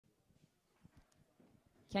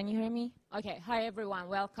Can you hear me? Okay, hi everyone,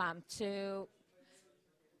 welcome to,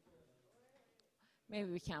 maybe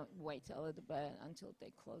we can wait a little bit until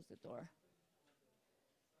they close the door.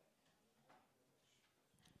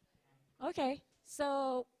 Okay,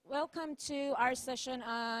 so welcome to our session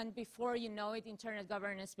on Before You Know It, Internet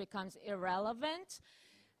Governance Becomes Irrelevant.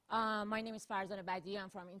 My name is Farzan Abadi. I'm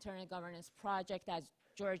from Internet Governance Project at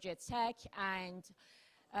Georgia Tech, and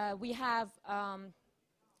we have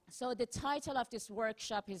so the title of this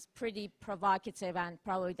workshop is pretty provocative, and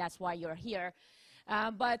probably that's why you're here.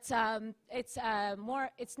 But it's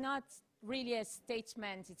not really a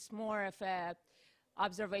statement. It's more of a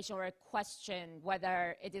observation or a question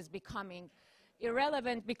whether it is becoming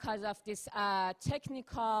irrelevant because of this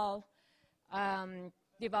technical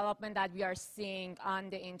development that we are seeing on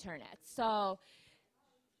the internet. So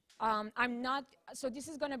so this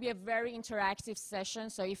is going to be a very interactive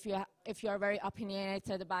session. So if you are very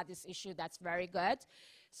opinionated about this issue, that's very good.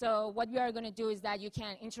 So what we are going to do is that you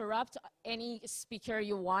can interrupt any speaker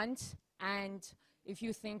you want, and if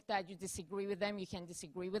you think that you disagree with them, you can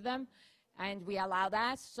disagree with them, and we allow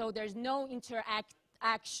that. So there's no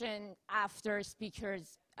interaction after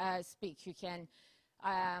speakers speak. You can,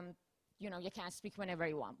 you can speak whenever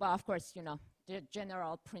you want. But of course, the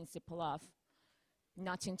general principle of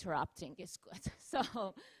not interrupting is good.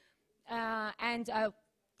 So,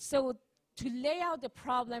 so to lay out the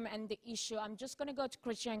problem and the issue, I'm just going to go to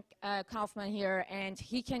Christian Kaufman here, and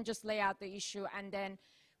he can just lay out the issue, and then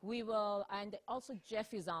we will, and also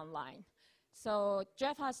Jeff is online. So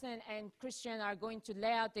Jeff Hassan and Christian are going to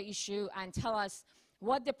lay out the issue and tell us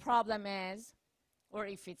what the problem is, or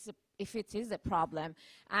if it is a problem,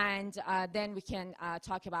 and then we can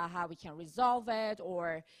talk about how we can resolve it,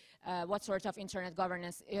 or what sort of internet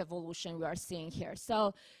governance evolution we are seeing here.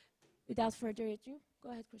 So without further ado,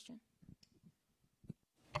 go ahead, Christian.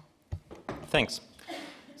 Thanks.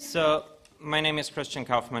 So my name is Christian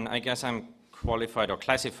Kaufman. I guess I'm qualified or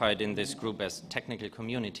classified in this group as technical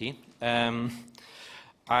community.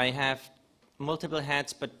 I have multiple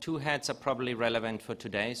hats, but two hats are probably relevant for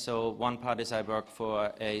today. So one part is I work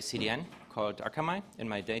for a CDN called Akamai in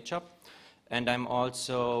my day job. And I'm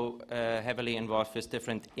also heavily involved with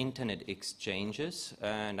different internet exchanges.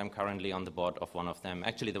 And I'm currently on the board of one of them,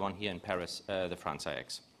 actually the one here in Paris, the France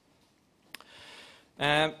IX.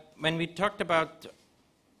 When we talked about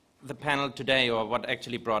the panel today, or what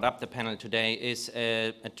actually brought up the panel today, is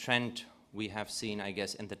a trend we have seen, I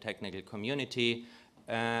guess, in the technical community,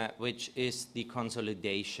 which is the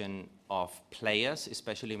consolidation of players,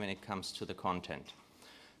 especially when it comes to the content.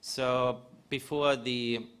 So before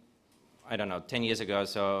I don't know, 10 years ago,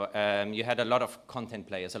 so you had a lot of content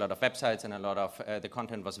players, a lot of websites, and a lot of the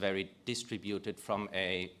content was very distributed from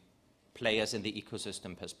a players in the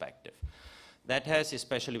ecosystem perspective. That has,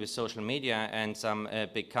 especially with social media and some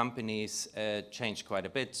big companies, changed quite a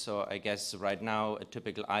bit. So I guess right now a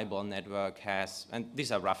typical eyeball network has, and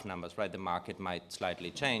these are rough numbers, right? The market might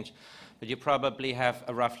slightly change, but you probably have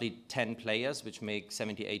roughly 10 players, which make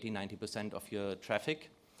 70, 80, 90% of your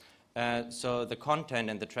traffic. So the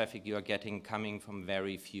content and the traffic you are getting coming from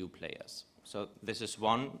very few players. So this is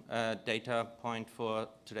one data point for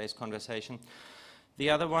today's conversation. The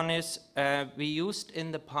other one is we used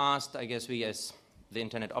in the past, I guess we as the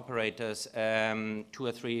internet operators, 2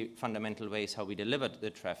 or 3 fundamental ways how we delivered the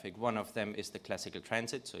traffic. One of them is the classical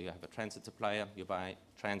transit. So you have a transit supplier, you buy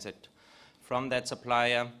transit from that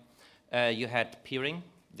supplier. You had peering.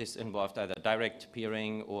 This involved either direct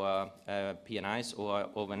peering or PNIs or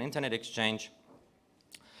over an internet exchange.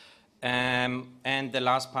 And the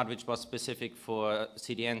last part, which was specific for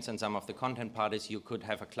CDNs and some of the content parties, you could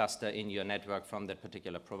have a cluster in your network from that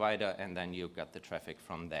particular provider, and then you got the traffic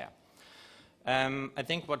from there. I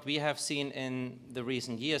think what we have seen in the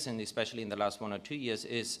recent years, and especially in the last 1 or 2 years,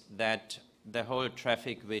 is that the whole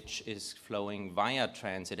traffic which is flowing via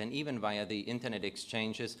transit and even via the internet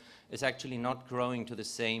exchanges is actually not growing to the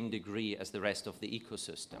same degree as the rest of the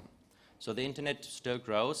ecosystem. So the internet still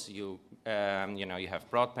grows. You have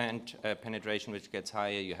broadband penetration, which gets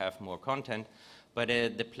higher. You have more content, but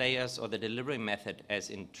the players or the delivery method, as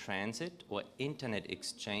in transit or internet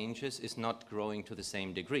exchanges, is not growing to the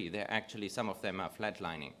same degree. They're actually, some of them are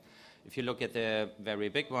flatlining. If you look at the very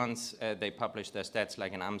big ones, they publish their stats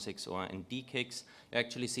like in AMSIX or in DKIX. You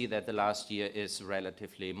actually see that the last year is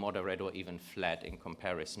relatively moderate or even flat in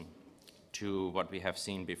comparison to what we have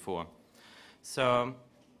seen before. So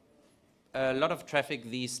a lot of traffic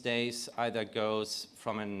these days either goes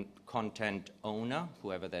from a content owner,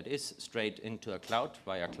 whoever that is, straight into a cloud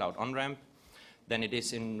via cloud on-ramp. Then it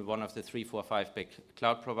is in one of the 3, 4, 5 big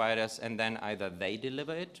cloud providers, and then either they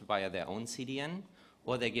deliver it via their own CDN,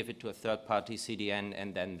 or they give it to a third-party CDN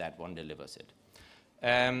and then that one delivers it.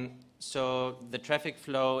 So the traffic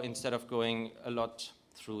flow, instead of going a lot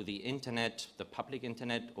through the internet, the public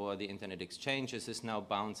internet or the internet exchanges, is now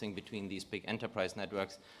bouncing between these big enterprise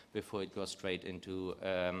networks before it goes straight into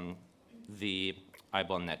the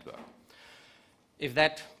IBON network. If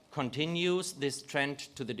that continues, this trend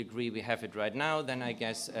to the degree we have it right now, then I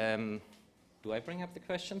guess, do I bring up the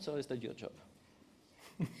questions or is that your job?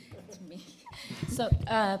 To me. So,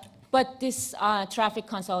 but this traffic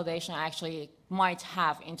consolidation actually might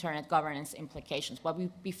have internet governance implications.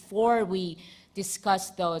 But before we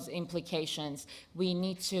discuss those implications, we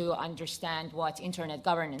need to understand what internet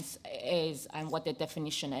governance is and what the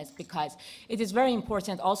definition is, because it is very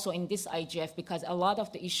important also in this IGF, because a lot of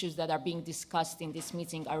the issues that are being discussed in this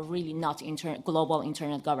meeting are really not global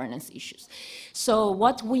internet governance issues. So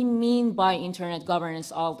what we mean by internet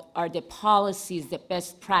governance are the policies, the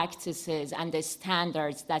best practices, and the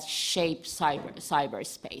standards that shape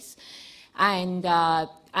cyberspace.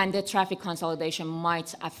 And the traffic consolidation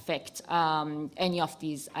might affect any of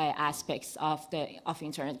these aspects of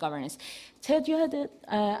internet governance. Ted, you had to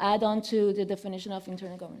add on to the definition of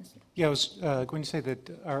internet governance. Yeah, I was going to say that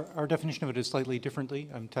our definition of it is slightly differently.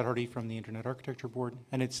 I'm Ted Hardy from the Internet Architecture Board,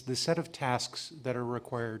 and it's the set of tasks that are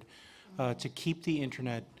required to keep the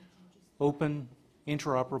internet open,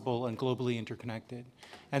 interoperable, and globally interconnected.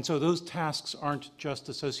 And so those tasks aren't just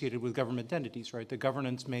associated with government entities, right? The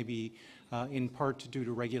governance may be in part due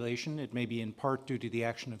to regulation. It may be in part due to the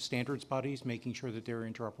action of standards bodies, making sure that there are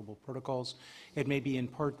interoperable protocols. It may be in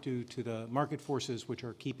part due to the market forces, which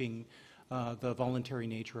are keeping the voluntary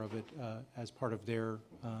nature of it as part of their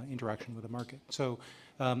interaction with the market. So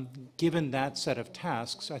given that set of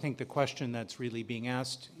tasks, I think the question that's really being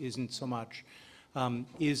asked isn't so much,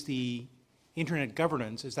 is the internet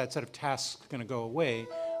governance, is that set of tasks going to go away,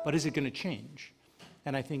 but is it going to change?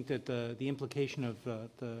 And I think that the implication of the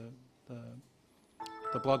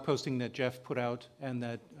blog posting that Jeff put out and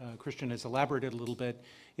that Christian has elaborated a little bit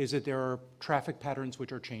is that there are traffic patterns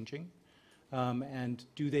which are changing, and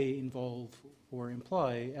do they involve or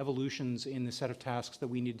imply evolutions in the set of tasks that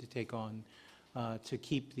we need to take on to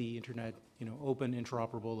keep the internet, open,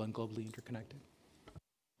 interoperable, and globally interconnected?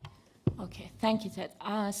 Okay, thank you, Ted.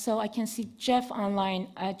 So I can see Jeff online.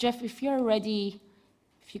 Jeff, if you're ready,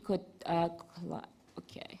 if you could,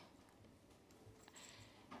 okay.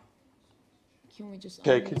 Can we just...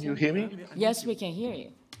 Okay, can you hear me? Yes, we can hear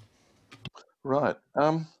you. Right.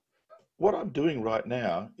 What I'm doing right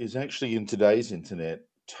now is actually in today's internet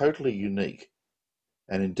totally unique.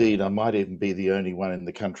 And indeed, I might even be the only one in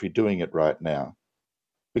the country doing it right now,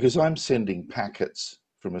 because I'm sending packets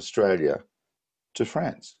from Australia to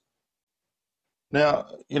France. Now,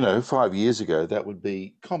 5 years ago, that would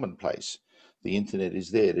be commonplace. The internet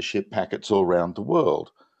is there to ship packets all around the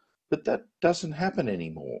world, but that doesn't happen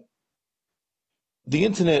anymore. The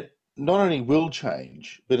internet not only will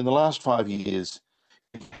change, but in the last 5 years,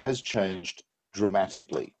 it has changed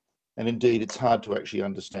dramatically. And indeed, it's hard to actually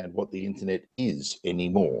understand what the internet is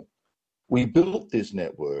anymore. We built this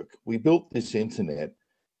network, we built this internet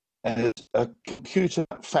as a computer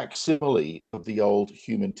facsimile of the old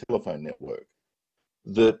human telephone network,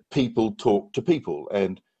 that people talk to people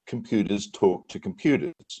and computers talk to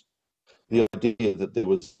computers. The idea that there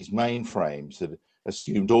was these mainframes that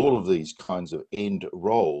assumed all of these kinds of end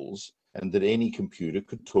roles and that any computer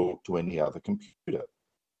could talk to any other computer.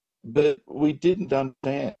 But we didn't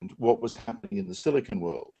understand what was happening in the silicon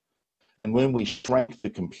world. And when we shrank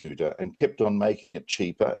the computer and kept on making it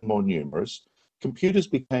cheaper and more numerous, computers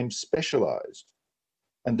became specialized.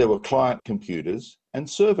 And there were client computers and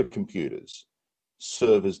server computers.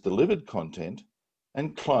 Servers delivered content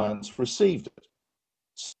and clients received it.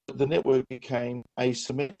 So the network became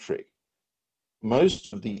asymmetric.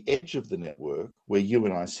 Most of the edge of the network, where you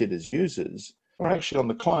and I sit as users, are actually on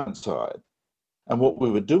the client side. And what we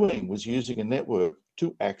were doing was using a network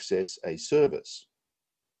to access a service.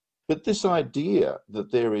 But this idea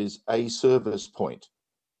that there is a service point,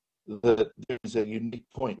 that there is a unique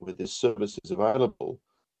point where this service is available,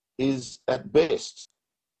 is at best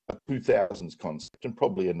a 2000s concept and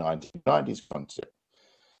probably a 1990s concept,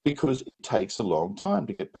 because it takes a long time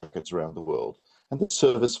to get packets around the world, and the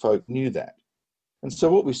service folk knew that. And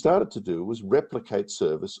so what we started to do was replicate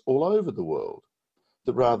service all over the world,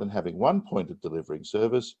 that rather than having one point of delivering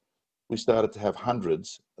service, we started to have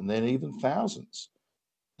hundreds and then even thousands.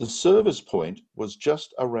 The service point was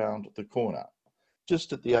just around the corner,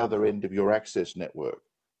 just at the other end of your access network.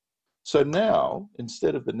 So now,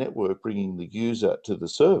 instead of the network bringing the user to the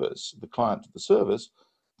service, the client to the service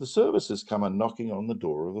has come and knocking on the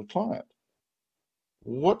door of the client.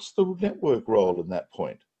 What's the network role in that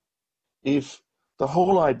point? If the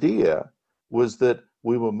whole idea was that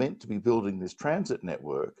we were meant to be building this transit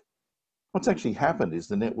network, what's actually happened is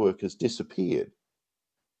the network has disappeared.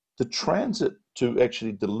 The transit to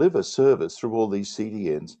actually deliver service through all these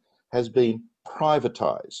CDNs has been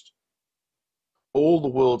privatized. All the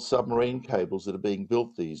world's submarine cables that are being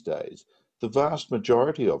built these days, the vast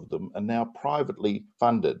majority of them are now privately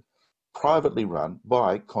funded, privately run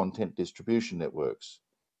by content distribution networks.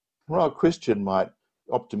 While Christian might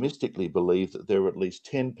optimistically believe that there are at least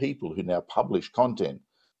 10 people who now publish content,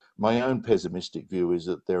 my own pessimistic view is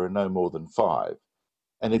that there are no more than 5.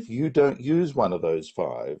 And if you don't use one of those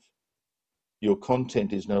 5, your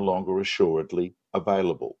content is no longer assuredly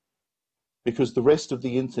available, because the rest of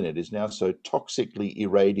the internet is now so toxically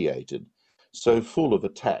irradiated, so full of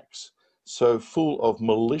attacks, so full of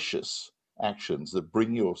malicious actions that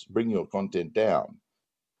bring your content down.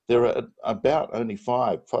 There are about only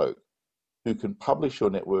 5 folk who can publish your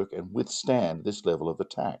network and withstand this level of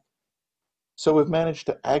attack. So we've managed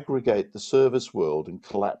to aggregate the service world and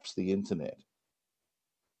collapse the internet.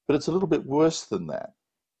 But it's a little bit worse than that,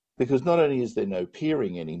 because not only is there no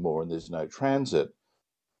peering anymore and there's no transit,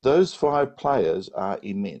 those 5 players are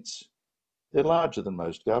immense. They're larger than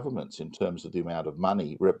most governments in terms of the amount of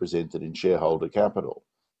money represented in shareholder capital.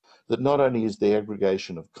 That not only is there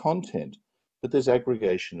aggregation of content, but there's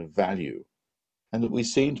aggregation of value. And that we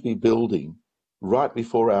seem to be building right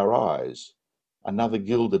before our eyes another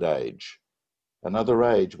Gilded Age, another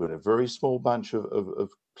age when a very small bunch of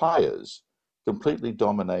players completely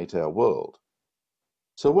dominate our world.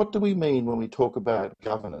 So what do we mean when we talk about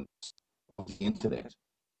governance of the internet?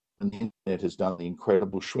 And the internet has done the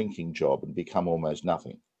incredible shrinking job and become almost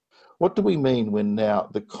nothing. What do we mean when now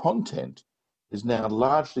the content is now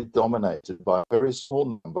largely dominated by a very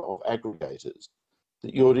small number of aggregators,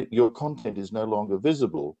 that your content is no longer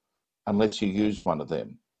visible unless you use one of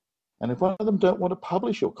them? And if one of them don't want to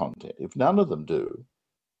publish your content, if none of them do,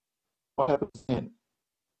 what happens then?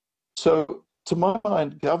 So to my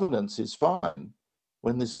mind, governance is fine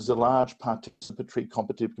when this is a large participatory,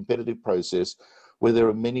 competitive process where there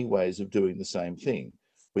are many ways of doing the same thing,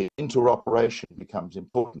 where interoperation becomes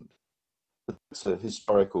important. But that's a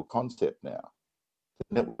historical concept now.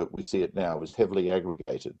 The network, we see it now, is heavily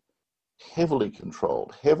aggregated, heavily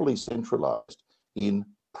controlled, heavily centralized in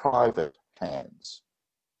private hands.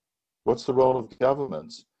 What's the role of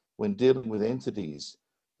governments when dealing with entities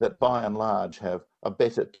that by and large have a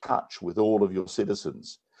better touch with all of your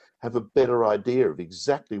citizens, have a better idea of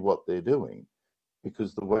exactly what they're doing,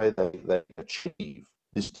 because the way they achieve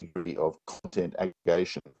this degree of content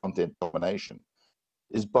aggregation, content domination,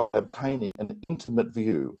 is by obtaining an intimate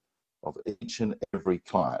view of each and every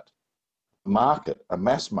client. Market, a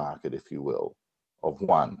mass market, if you will, of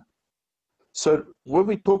one. So when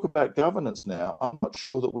we talk about governance now, I'm not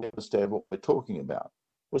sure that we understand what we're talking about.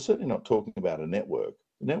 We're certainly not talking about a network.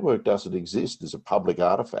 The network doesn't exist as a public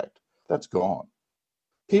artifact. That's gone.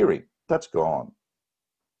 Peering, that's gone.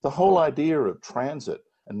 The whole idea of transit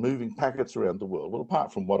and moving packets around the world, well,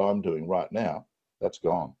 apart from what I'm doing right now, that's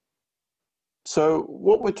gone. So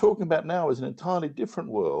what we're talking about now is an entirely different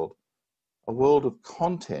world, a world of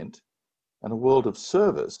content and a world of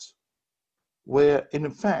service, where in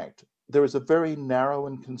fact there is a very narrow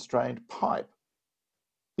and constrained pipe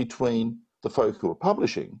between the folk who are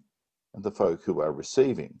publishing and the folk who are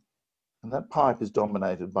receiving. And that pipe is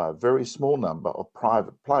dominated by a very small number of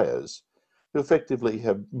private players who effectively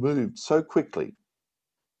have moved so quickly,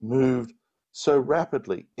 moved so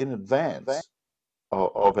rapidly in advance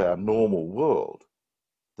of our normal world,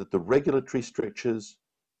 that the regulatory strictures,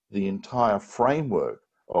 the entire framework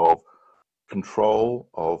of control,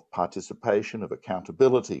 of participation, of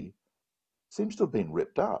accountability, seems to have been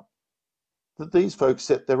ripped up. That these folks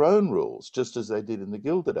set their own rules, just as they did in the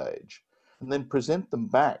Gilded Age, and then present them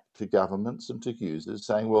back to governments and to users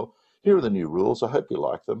saying, well, here are the new rules, I hope you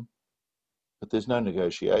like them. But there's no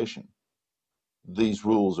negotiation. These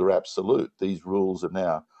rules are absolute. These rules are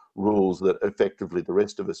now rules that effectively the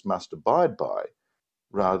rest of us must abide by,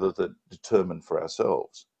 rather than determine for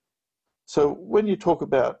ourselves. So when you talk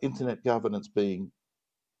about internet governance being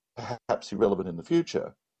perhaps irrelevant in the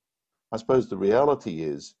future, I suppose the reality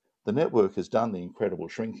is the network has done the incredible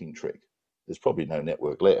shrinking trick. There's probably no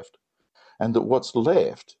network left. And that what's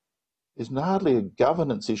left is hardly a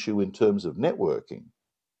governance issue in terms of networking.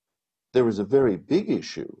 There is a very big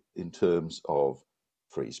issue in terms of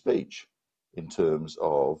free speech, in terms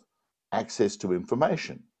of access to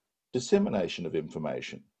information, dissemination of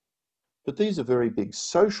information. But these are very big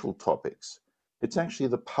social topics It's actually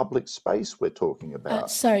the public space we're talking about.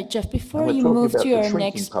 Sorry, Jeff, And before we're you talking move about to the your shrinking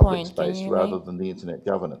next public point, can space you rather make, than the internet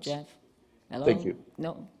governance. Jeff, hello? Thank you.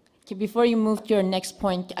 No. Okay, before you move to your next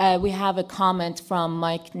point, we have a comment from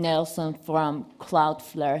Mike Nelson from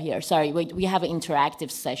Cloudflare here. Sorry, we have an interactive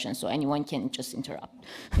session, so anyone can just interrupt.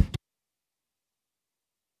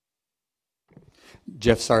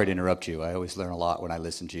 Jeff, sorry to interrupt you. I always learn a lot when I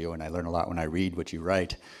listen to you, and I learn a lot when I read what you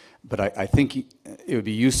write. But I think it would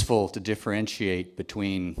be useful to differentiate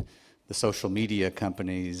between the social media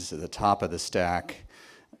companies at the top of the stack,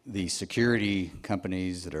 the security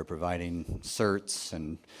companies that are providing certs,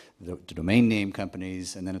 and the domain name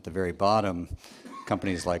companies, and then at the very bottom,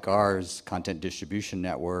 companies like ours, Content Distribution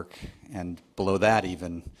Network, and below that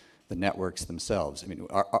even, the networks themselves. I mean,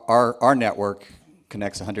 our network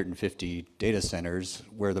connects 150 data centers.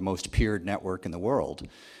 We're the most peered network in the world.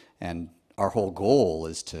 And our whole goal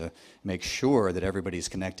is to make sure that everybody's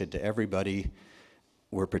connected to everybody.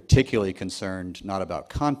 We're particularly concerned not about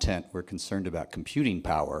content, we're concerned about computing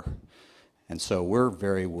power. And so we're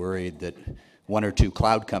very worried that one or two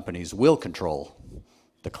cloud companies will control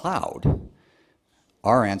the cloud.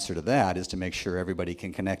 Our answer to that is to make sure everybody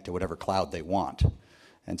can connect to whatever cloud they want.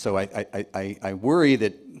 And so I worry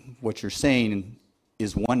that what you're saying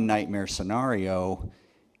is one nightmare scenario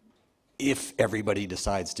if everybody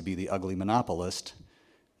decides to be the ugly monopolist.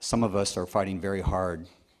 Some of us are fighting very hard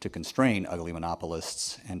to constrain ugly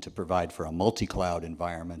monopolists and to provide for a multi-cloud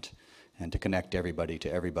environment and to connect everybody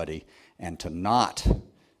to everybody and to not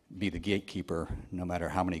be the gatekeeper no matter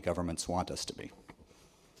how many governments want us to be.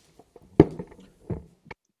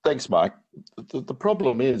 Thanks, Mike. The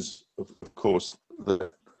problem is, of course,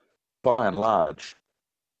 that by and large,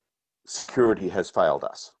 security has failed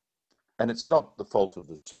us. And it's not the fault of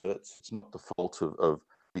the certs, it's not the fault of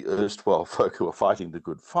the erstwhile folk who are fighting the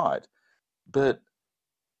good fight, but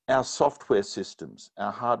our software systems,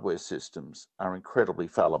 our hardware systems are incredibly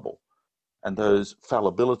fallible. And those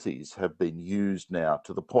fallibilities have been used now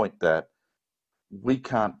to the point that we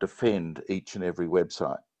can't defend each and every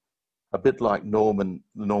website. A bit like Norman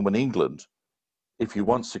England, if you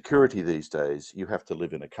want security these days, you have to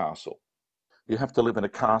live in a castle. You have to live in a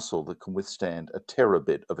castle that can withstand a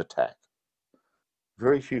terabit of attack.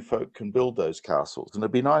 Very few folk can build those castles. And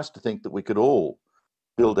it'd be nice to think that we could all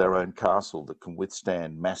build our own castle that can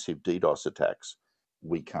withstand massive DDoS attacks.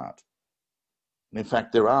 We can't. And in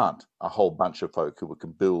fact, there aren't a whole bunch of folk who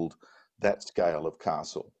can build that scale of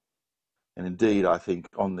castle. And indeed, I think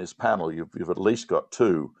on this panel, you've at least got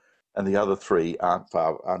two, and the other three aren't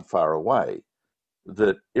far away,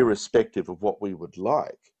 that irrespective of what we would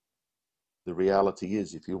like, the reality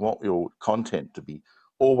is if you want your content to be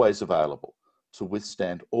always available to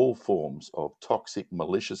withstand all forms of toxic,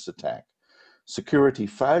 malicious attack, security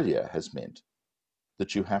failure has meant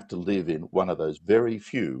that you have to live in one of those very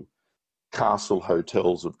few castle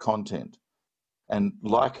hotels of content. And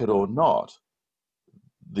like it or not,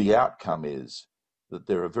 the outcome is that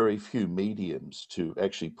there are very few mediums to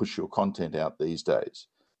actually push your content out these days.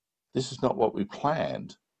 This is not what we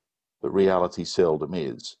planned, but reality seldom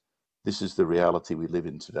is. This is the reality we live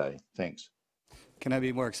in today. Thanks. Can I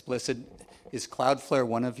be more explicit? Is Cloudflare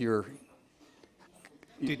one of your...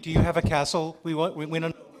 Do you have a castle? We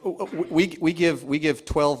don't... We give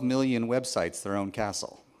 12 million websites their own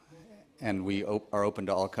castle, and we are open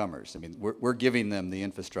to all comers. I mean, we're giving them the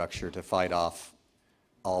infrastructure to fight off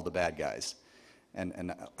all the bad guys.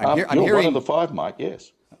 And I'm hearing... You're one of the five, Mike,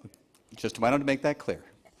 yes. Just wanted to make that clear.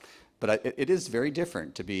 But it is very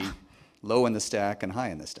different to be low in the stack and high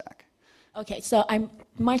in the stack. Okay, so I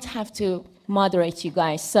might have to moderate you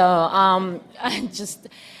guys. So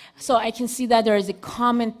so I can see that there is a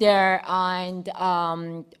comment there, and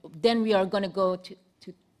then we are going to go to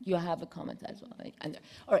you have a comment as well. Right?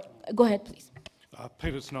 All right, go ahead, please.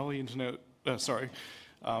 Peter Tonelli,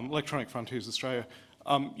 Electronic Frontiers Australia.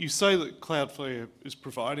 You say that Cloudflare is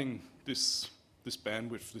providing this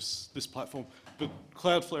bandwidth, this platform, but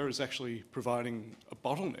Cloudflare is actually providing a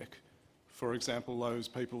bottleneck. For example, those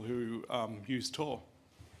people who use Tor.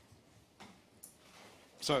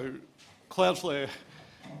 So Cloudflare,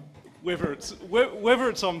 whether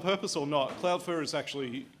it's on purpose or not, Cloudflare is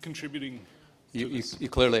actually contributing. You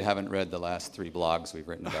clearly haven't read the last 3 blogs we've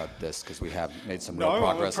written about this, because we have made some real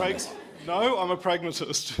progress on this. No, I'm a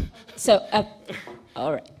pragmatist. So,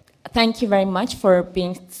 all right. Thank you very much for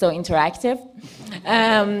being so interactive.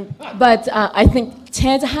 But I think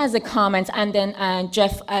Ted has a comment, and then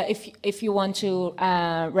Jeff, if you want to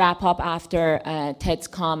wrap up after Ted's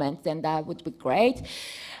comment, then that would be great.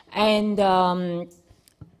 And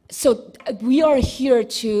so we are here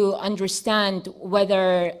to understand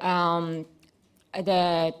whether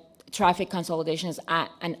the traffic consolidation is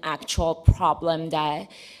an actual problem that,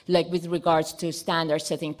 like with regards to standard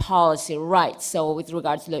setting policy, right? So with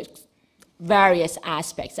regards to various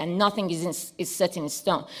aspects, and nothing is set in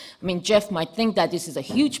stone. I mean, Jeff might think that this is a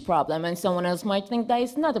huge problem, and someone else might think that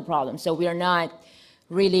it's not a problem. So we are not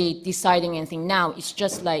really deciding anything now. It's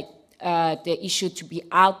just like the issue to be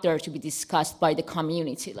out there, to be discussed by the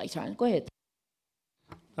community later on. Go ahead.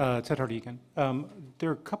 Ted Hardy again. There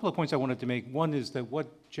are a couple of points I wanted to make. One is that what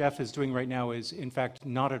Jeff is doing right now is, in fact,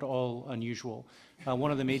 not at all unusual. One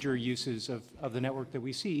of the major uses of the network that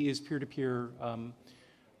we see is peer-to-peer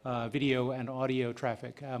video and audio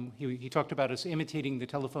traffic. He talked about us imitating the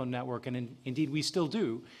telephone network, and indeed we still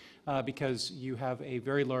do, because you have a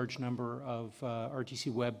very large number of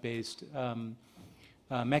RTC web-based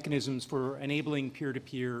mechanisms for enabling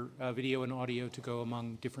peer-to-peer video and audio to go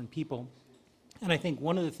among different people. And I think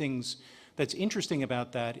one of the things that's interesting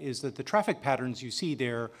about that is that the traffic patterns you see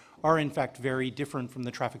there are in fact very different from the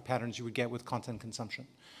traffic patterns you would get with content consumption.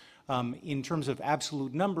 In terms of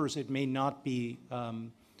absolute numbers, it may not be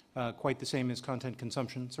quite the same as content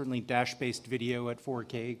consumption. Certainly dash-based video at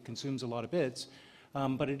 4K consumes a lot of bits,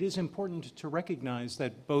 but it is important to recognize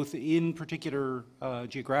that both in particular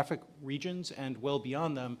geographic regions and well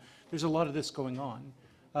beyond them, there's a lot of this going on.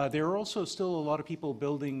 There are also still a lot of people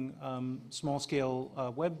building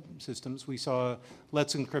small-scale web systems. We saw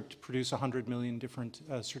Let's Encrypt produce 100 million different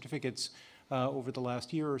certificates over the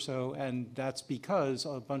last year or so, and that's because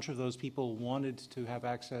a bunch of those people wanted to have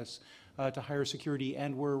access to higher security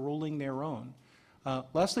and were rolling their own.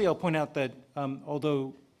 Lastly, I'll point out that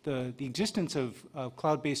although the existence of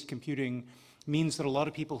cloud-based computing means that a lot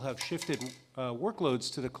of people have shifted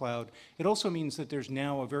workloads to the cloud, it also means that there's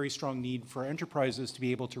now a very strong need for enterprises to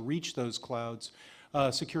be able to reach those clouds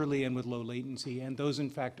securely and with low latency. And those,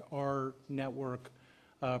 in fact, are network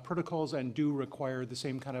protocols and do require the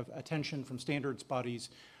same kind of attention from standards bodies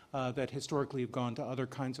that historically have gone to other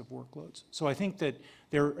kinds of workloads. So I think that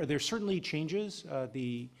there certainly changes.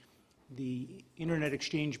 The Internet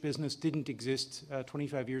exchange business didn't exist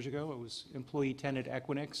 25 years ago. It was employee tenant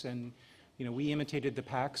Equinix, and we imitated the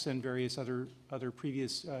PACs and various other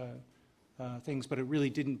previous things, but it really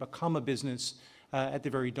didn't become a business at the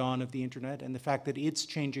very dawn of the Internet. And the fact that it's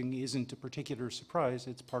changing isn't a particular surprise.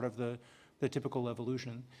 It's part of the typical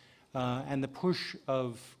evolution. And the push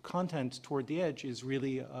of content toward the edge is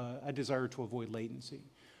really a desire to avoid latency.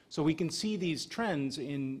 So we can see these trends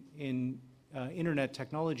in Internet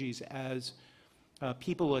technologies as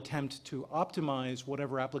people attempt to optimize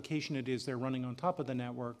whatever application it is they're running on top of the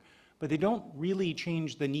network, but they don't really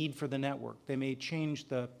change the need for the network. They may change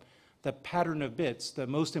the pattern of bits. The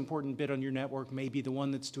most important bit on your network may be the one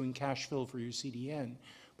that's doing cache fill for your CDN,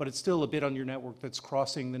 but it's still a bit on your network that's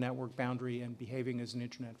crossing the network boundary and behaving as an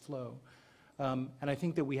Internet flow. And I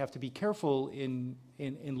think that we have to be careful in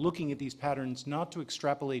looking at these patterns not to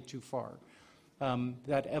extrapolate too far.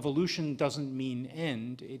 That evolution doesn't mean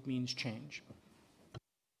end, it means change.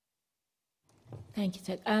 Thank you,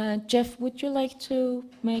 Ted. Jeff, would you like to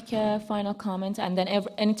make a final comment? And then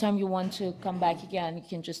anytime you want to come back again, you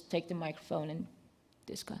can just take the microphone and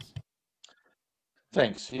discuss.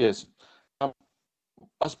 Thanks, yes. I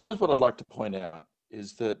suppose what I'd like to point out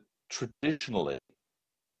is that traditionally,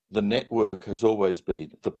 the network has always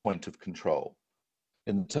been the point of control.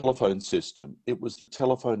 In the telephone system, it was the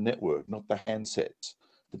telephone network, not the handsets,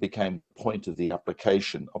 that became the point of the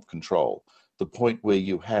application of control, the point where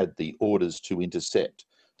you had the orders to intercept,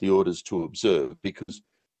 the orders to observe, because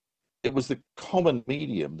it was the common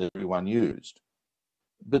medium that everyone used.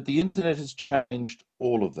 But the internet has changed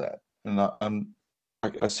all of that. And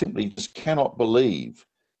I simply just cannot believe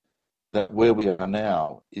that where we are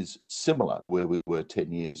now is similar to where we were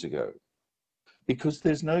 10 years ago. Because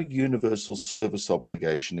there's no universal service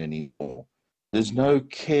obligation anymore. There's no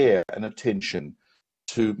care and attention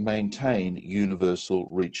to maintain universal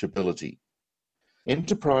reachability.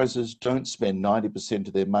 Enterprises don't spend 90%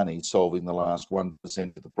 of their money solving the last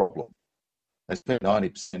 1% of the problem. They spend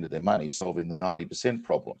 90% of their money solving the 90%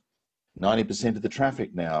 problem. 90% of the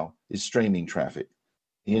traffic now is streaming traffic.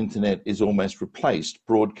 The internet is almost replaced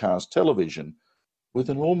broadcast television with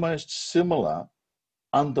an almost similar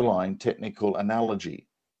underlying technical analogy,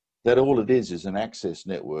 that all it is an access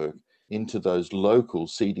network into those local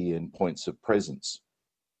CDN points of presence.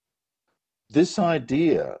 This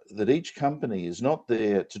idea that each company is not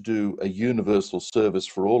there to do a universal service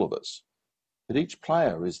for all of us, that each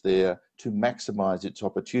player is there to maximize its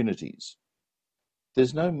opportunities.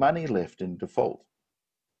 There's no money left in default.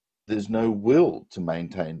 There's no will to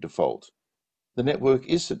maintain default. The network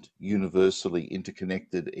isn't universally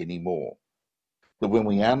interconnected anymore. that when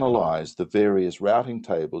we analyze the various routing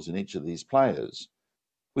tables in each of these players,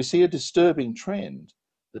 we see a disturbing trend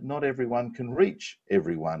that not everyone can reach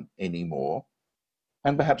everyone anymore.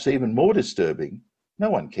 And perhaps even more disturbing, no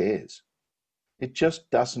one cares. It just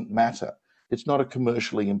doesn't matter. It's not a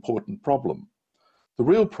commercially important problem. The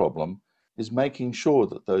real problem is making sure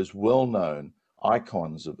that those well-known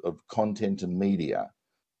icons of content and media,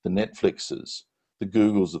 the Netflixes, the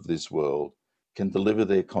Googles of this world, can deliver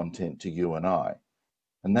their content to you and I.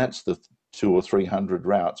 And that's the 200 or 300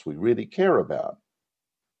 routes we really care about.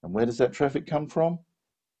 And where does that traffic come from?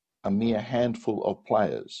 A mere handful of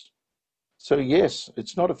players. So yes,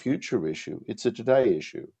 it's not a future issue, it's a today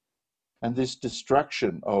issue. And this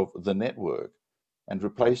destruction of the network and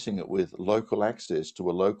replacing it with local access to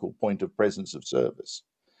a local point of presence of service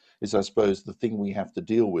is, I suppose, the thing we have to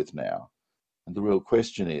deal with now. And the real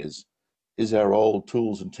question is our old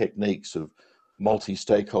tools and techniques of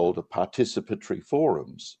multi-stakeholder participatory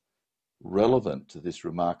forums relevant to this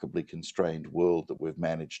remarkably constrained world that we've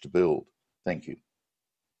managed to build? Thank you.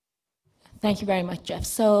 Thank you very much, Jeff.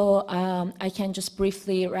 So I can just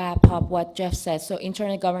briefly wrap up what Jeff said. So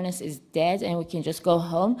internet governance is dead, and we can just go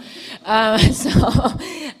home.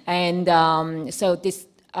 So this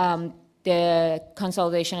the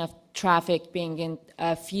consolidation of traffic being in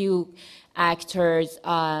a few actors'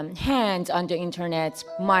 hands on the internet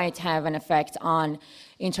might have an effect on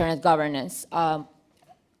internet governance.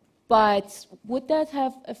 But would that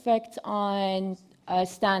have effect on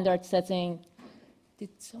standard setting? Did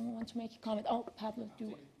someone want to make a comment? Oh, Pablo,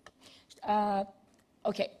 do.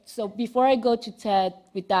 Okay, so before I go to Ted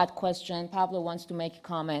with that question, Pablo wants to make a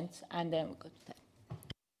comment, and then we'll go to Ted.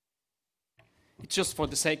 It's just for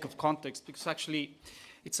the sake of context, because actually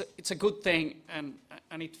it's a good thing, and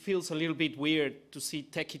it feels a little bit weird to see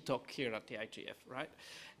techie talk here at the IGF, right?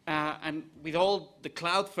 And with all the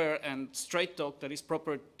Cloudflare and straight talk that is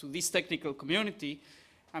proper to this technical community,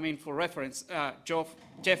 I mean, for reference,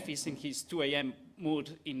 Jeff is in his 2 a.m.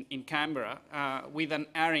 mood in Canberra with an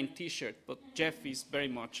Aaron t-shirt, but Jeff is very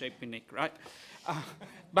much a picnic, right?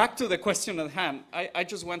 Back to the question at hand, I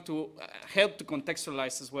just want to help to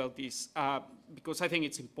contextualize as well this, because I think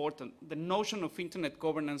it's important. The notion of internet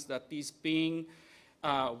governance that is being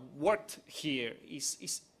worked here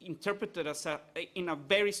is interpreted as in a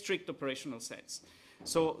very strict operational sense.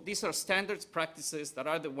 So these are standards practices that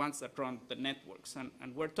are the ones that run the networks,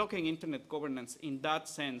 and we're talking internet governance in that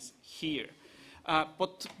sense here.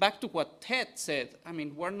 But back to what Ted said, I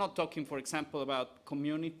mean, we're not talking, for example, about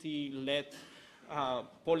community-led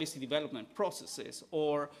policy development processes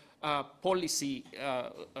or policy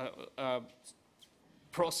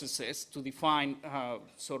processes to define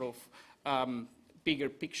sort of bigger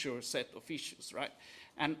picture set of issues, right?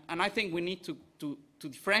 And I think we need to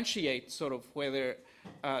differentiate sort of whether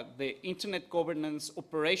the internet governance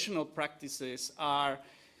operational practices are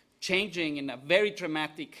changing in a very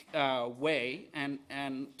dramatic way, and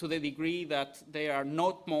to the degree that they are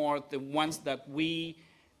not more the ones that we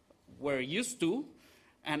were used to.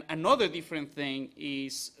 And another different thing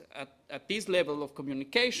is at this level of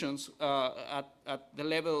communications, at the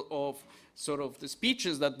level of sort of the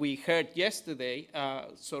speeches that we heard yesterday,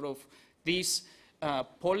 sort of these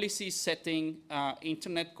policy setting,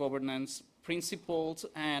 internet governance principles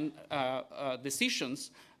and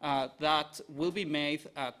decisions that will be made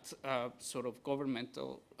at sort of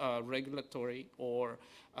governmental, regulatory, or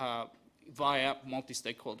via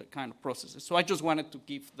multi-stakeholder kind of processes. So I just wanted to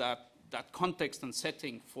give that context and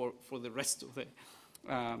setting for the rest of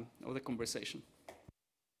the conversation.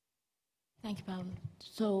 Thank you, Pablo.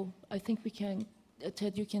 So I think we can,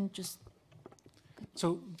 Ted, you can just.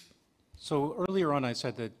 So earlier on I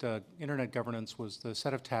said that internet governance was the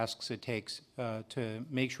set of tasks it takes to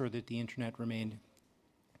make sure that the internet remained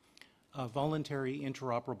voluntary,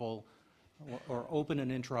 interoperable, or open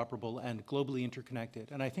and interoperable and globally interconnected.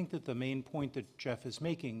 And I think that the main point that Jeff is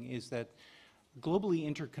making is that globally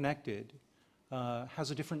interconnected has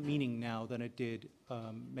a different meaning now than it did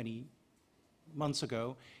many months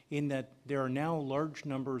ago, in that there are now large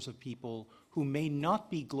numbers of people who may not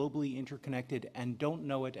be globally interconnected and don't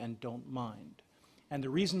know it and don't mind. And the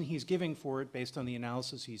reason he's giving for it, based on the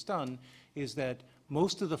analysis he's done, is that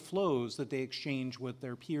most of the flows that they exchange with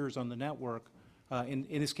their peers on the network, in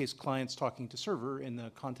this case clients talking to server, in the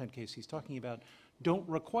content case he's talking about, don't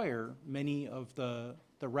require many of the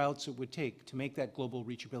routes it would take to make that global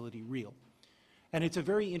reachability real. And it's a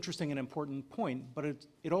very interesting and important point, but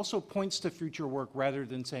it also points to future work rather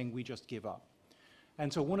than saying we just give up.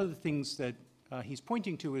 And so one of the things that he's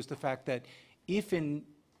pointing to is the fact that if in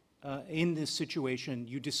this situation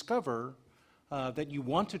you discover that you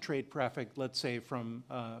want to trade traffic, let's say from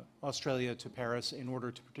Australia to Paris in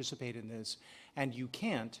order to participate in this, and you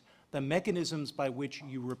can't, the mechanisms by which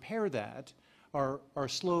you repair that are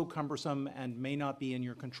slow, cumbersome, and may not be in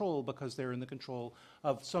your control because they're in the control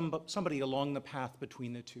of somebody along the path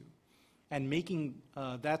between the two. And making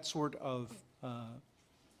that sort of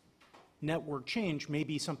network change may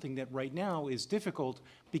be something that right now is difficult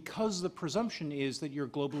because the presumption is that you're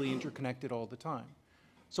globally interconnected all the time.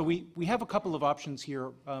 So we have a couple of options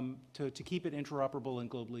here to keep it interoperable and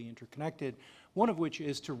globally interconnected, one of which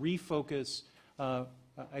is to refocus,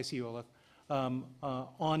 I see you, Olaf,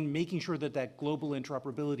 on making sure that that global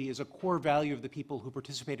interoperability is a core value of the people who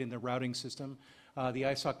participate in the routing system. The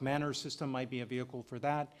ISOC Manor system might be a vehicle for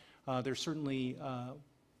that. There's certainly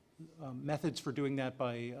methods for doing that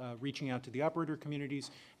by reaching out to the operator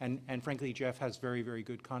communities, and frankly, Jeff has very, very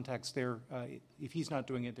good contacts there. If he's not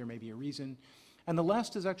doing it, there may be a reason. And the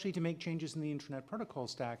last is actually to make changes in the Internet Protocol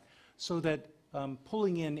stack so that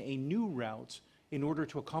pulling in a new route in order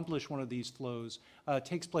to accomplish one of these flows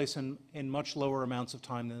takes place in much lower amounts of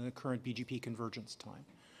time than the current BGP convergence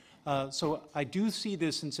time. So I do see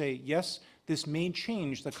this and say, yes, this may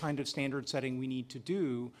change the kind of standard setting we need to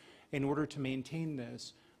do in order to maintain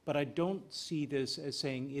this, but I don't see this as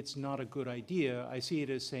saying it's not a good idea. I see it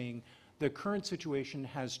as saying the current situation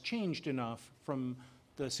has changed enough from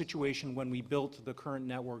the situation when we built the current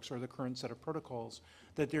networks or the current set of protocols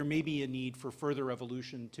that there may be a need for further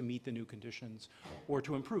evolution to meet the new conditions or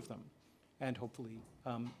to improve them. And hopefully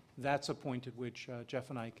that's a point at which Jeff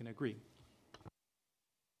and I can agree.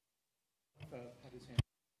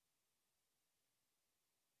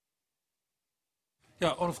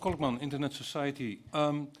 Yeah, Olaf Kolkman, Internet Society.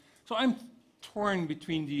 So I'm torn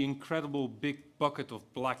between the incredible big bucket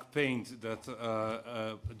of black paint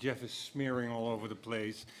that Jeff is smearing all over the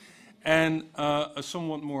place and a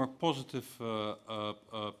somewhat more positive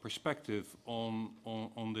perspective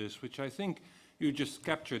on this, which I think you just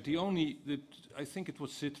captured. I think it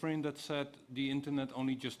was Citroën that said the internet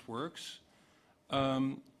only just works.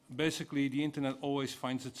 Basically, the internet always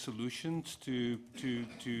finds its solutions to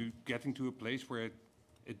getting to a place where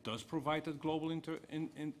it does provide that global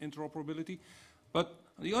interoperability. But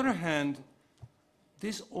on the other hand,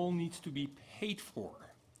 this all needs to be paid for.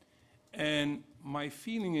 And my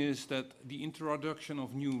feeling is that the introduction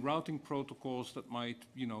of new routing protocols that might,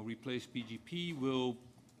 replace BGP will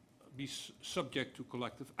be subject to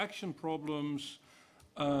collective action problems.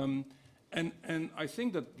 And I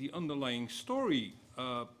think that the underlying story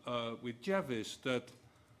with Jeff is that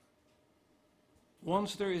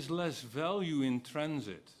once there is less value in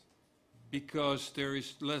transit, because there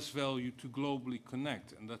is less value to globally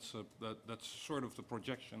connect, and that's sort of the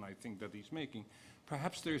projection I think that he's making,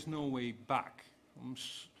 perhaps there's no way back. I'm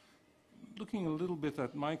looking a little bit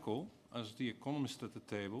at Michael as the economist at the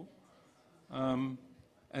table,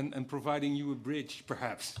 and providing you a bridge,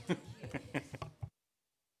 perhaps.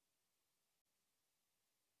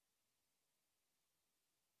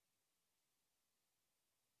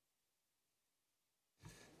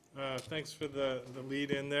 Thanks for the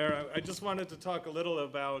lead in there. I just wanted to talk a little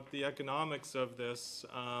about the economics of this.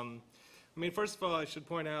 First of all, I should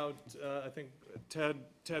point out, I think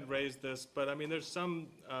Ted raised this, but there's some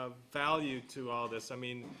value to all this.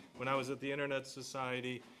 When I was at the Internet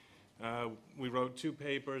Society, we wrote 2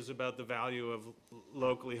 papers about the value of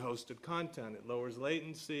locally hosted content. It lowers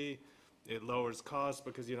latency, it lowers cost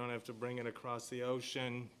because you don't have to bring it across the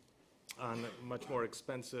ocean on much more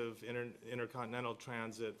expensive intercontinental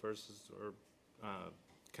transit or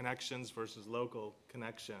connections versus local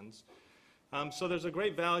connections. So there's a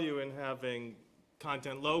great value in having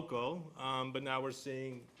content local, but now we're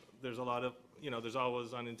seeing there's a lot of, there's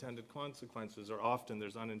always unintended consequences, or often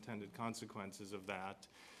there's unintended consequences of that.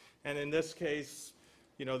 And in this case,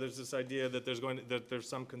 there's this idea that there's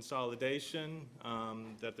some consolidation,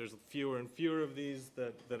 that there's fewer and fewer of these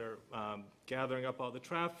that are gathering up all the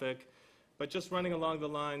traffic. But just running along the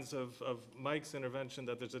lines of Mike's intervention,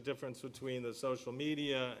 that there's a difference between the social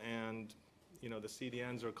media and the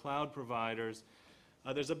CDNs or cloud providers.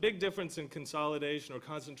 There's a big difference in consolidation or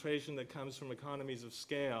concentration that comes from economies of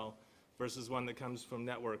scale versus one that comes from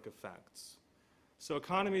network effects. So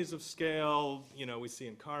economies of scale, we see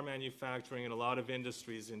in car manufacturing and a lot of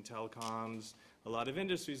industries in telecoms. A lot of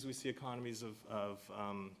industries we see economies of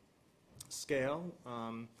scale.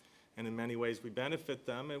 And in many ways we benefit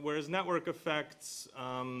them. And whereas network effects,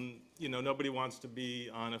 nobody wants to be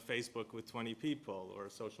on a Facebook with 20 people or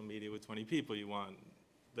social media with 20 people. You want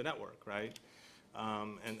the network, right?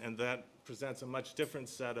 And that presents a much different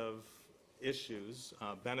set of issues,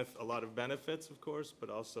 a lot of benefits, of course, but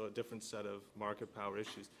also a different set of market power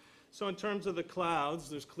issues. So in terms of the clouds,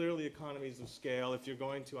 there's clearly economies of scale. If you're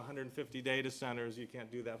going to 150 data centers, you can't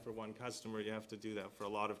do that for one customer. You have to do that for a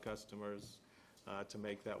lot of customers to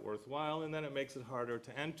make that worthwhile, and then it makes it harder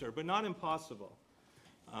to enter, but not impossible.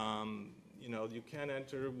 You know, you can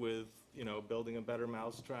enter with, you know, building a better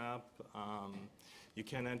mousetrap. You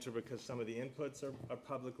can enter because some of the inputs are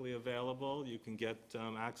publicly available. You can get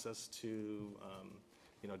access to,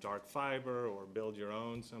 you know, dark fiber or build your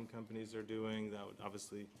own. Some companies are doing that. Would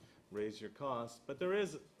obviously raise your costs, but there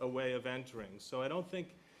is a way of entering. So I don't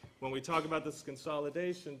think when we talk about this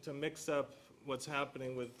consolidation to mix up what's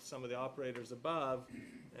happening with some of the operators above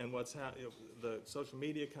and what's you know, the social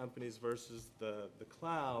media companies versus the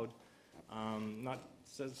cloud, not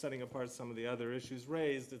setting apart some of the other issues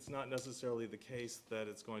raised, it's not necessarily the case that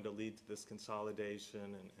it's going to lead to this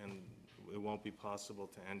consolidation and it won't be possible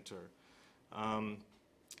to enter.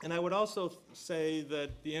 And I would also say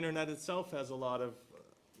that the internet itself has a lot of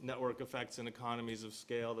network effects and economies of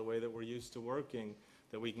scale, the way that we're used to working,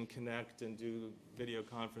 that we can connect and do video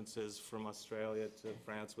conferences from Australia to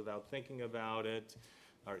France without thinking about it.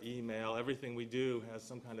 Our email, everything we do has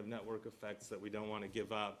some kind of network effects that we don't want to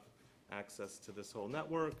give up access to this whole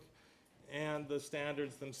network. And the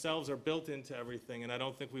standards themselves are built into everything, and I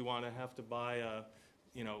don't think we want to have to buy a,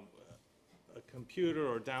 you know, a computer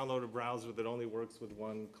or download a browser that only works with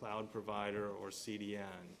one cloud provider or CDN.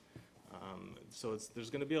 So there's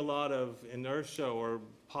going to be a lot of inertia or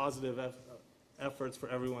positive efforts for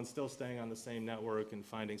everyone still staying on the same network and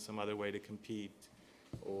finding some other way to compete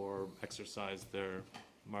or exercise their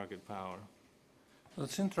market power. Well,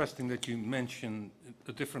 it's interesting that you mention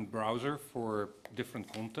a different browser for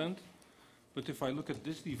different content. But if I look at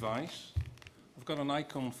this device, I've got an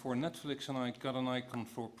icon for Netflix and I've got an icon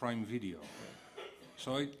for Prime Video.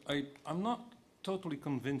 So I'm not totally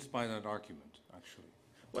convinced by that argument, actually.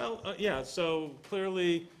 Well, yeah, so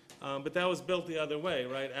clearly, but that was built the other way,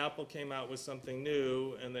 right? Apple came out with something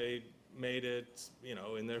new and they made it, you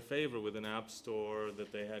know, in their favor with an app store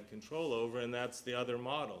that they had control over, and that's the other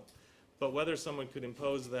model. But whether someone could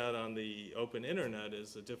impose that on the open internet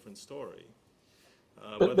is a different story.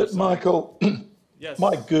 But Michael, yes.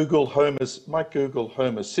 my Google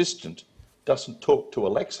Home Assistant doesn't talk to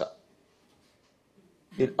Alexa.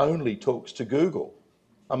 It only talks to Google.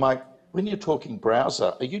 I'm like, when you're talking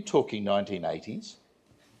browser, are you talking 1980s?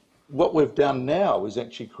 What we've done now is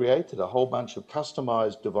actually created a whole bunch of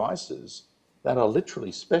customized devices that are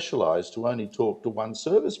literally specialized to only talk to one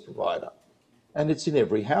service provider. And it's in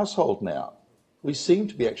every household now. We seem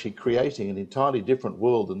to be actually creating an entirely different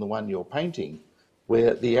world than the one you're painting,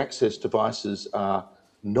 where the access devices are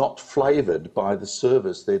not flavored by the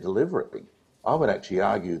service they're delivering. I would actually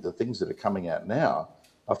argue the things that are coming out now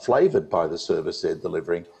are flavored by the service they're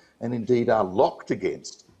delivering and indeed are locked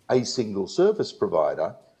against a single service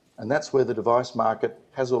provider, and that's where the device market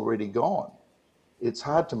has already gone. It's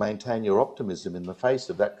hard to maintain your optimism in the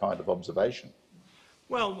face of that kind of observation.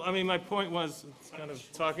 Well, I mean, my point was, it's kind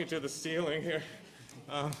of talking to the ceiling here,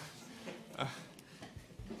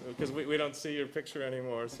 because we don't see your picture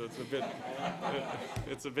anymore, so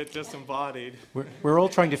it's a bit disembodied. We're all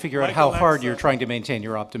trying to figure out Like how Alexa. hard you're trying to maintain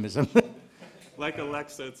your optimism. Like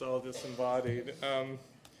Alexa, it's all disembodied.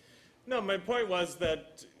 No, my point was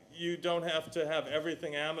that you don't have to have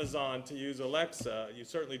everything Amazon to use Alexa. You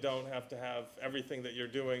certainly don't have to have everything that you're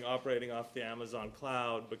doing operating off the Amazon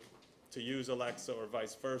cloud but to use Alexa or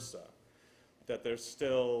vice versa. That there's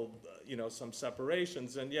still, you know, some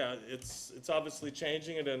separations. And yeah, it's obviously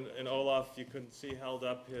changing it. And Olaf, you could see, held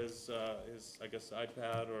up his I guess,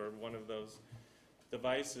 iPad or one of those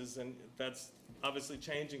devices. And that's obviously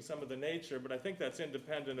changing some of the nature, but I think that's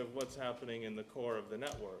independent of what's happening in the core of the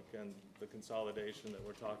network and the consolidation that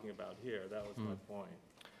we're talking about here. That was my point.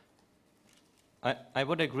 I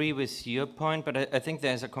would agree with your point, but I think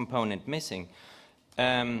there's a component missing.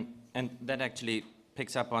 And that actually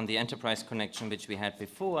picks up on the enterprise connection which we had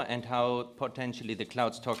before and how potentially the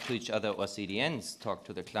clouds talk to each other or CDNs talk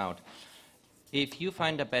to the cloud. If you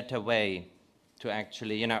find a better way to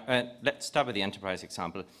actually, you know, let's start with the enterprise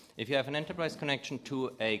example. If you have an enterprise connection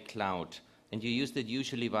to a cloud and you use it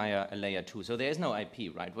usually via a layer 2, so there is no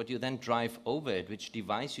IP, right? What you then drive over it, which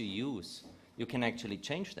device you use, you can actually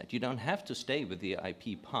change that. You don't have to stay with the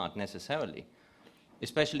IP part necessarily.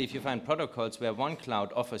 Especially if you find protocols where one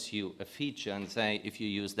cloud offers you a feature and say, if you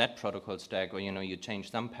use that protocol stack or, you know, you change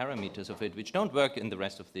some parameters of it, which don't work in the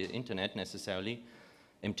rest of the internet necessarily,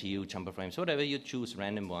 MTU, jumper frames, whatever you choose,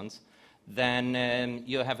 random ones, then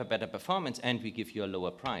you have a better performance and we give you a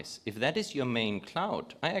lower price. If that is your main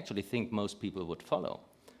cloud, I actually think most people would follow.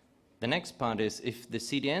 The next part is if the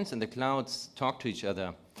CDNs and the clouds talk to each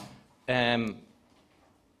other, and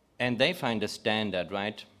and they find a standard,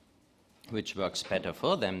 right, which works better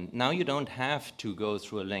for them, now you don't have to go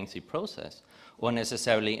through a lengthy process or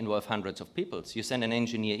necessarily involve hundreds of people. So you send an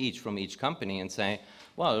engineer each from each company and say,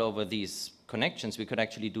 well, over these connections, we could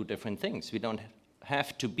actually do different things. We don't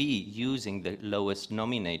have to be using the lowest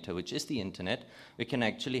nominator, which is the internet. We can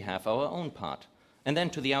actually have our own part. And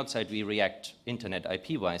then to the outside, we react internet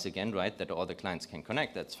IP-wise again, right, that all the clients can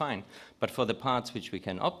connect, that's fine. But for the parts which we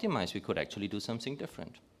can optimize, we could actually do something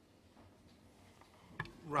different.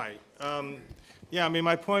 Right. Yeah, I mean,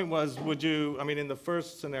 my point was, would you, I mean, in the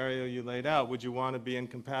first scenario you laid out, would you want to be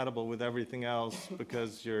incompatible with everything else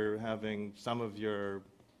because you're having some of your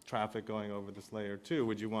traffic going over this layer 2?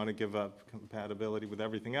 Would you want to give up compatibility with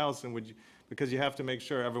everything else? And would you, because you have to make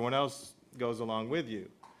sure everyone else goes along with you,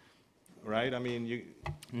 right? I mean, you...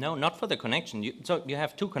 No, not for the connection. So you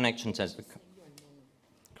have two connections as the...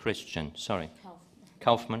 Christian, sorry.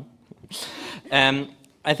 Kaufman.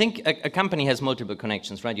 I think a company has multiple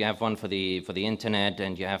connections, right? You have one for the internet,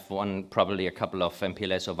 and you have one, probably a couple of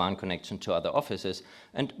MPLS or WAN connections to other offices,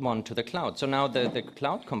 and one to the cloud. So now the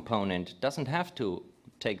cloud component doesn't have to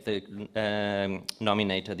take the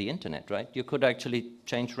nominator, the internet, right? You could actually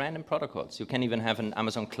change random protocols. You can even have an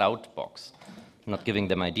Amazon Cloud box, not giving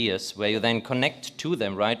them ideas, where you then connect to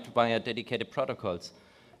them, right, via dedicated protocols.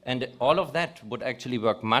 And all of that would actually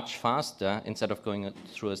work much faster instead of going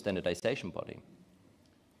through a standardization body.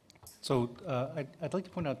 So I'd like to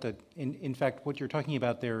point out that, in fact, what you're talking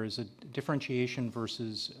about there is a differentiation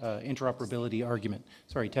versus interoperability argument.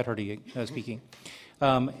 Sorry, Ted Hardy speaking.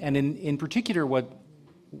 And in particular,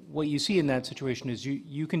 what you see in that situation is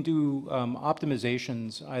you can do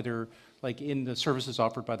optimizations either like in the services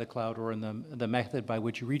offered by the cloud or in the method by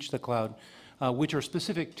which you reach the cloud, which are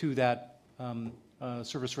specific to that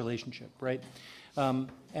service relationship, right?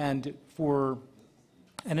 And for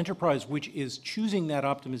an enterprise which is choosing that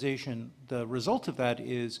optimization, the result of that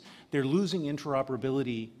is they're losing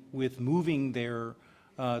interoperability with moving their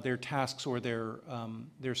tasks or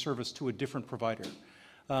their service to a different provider.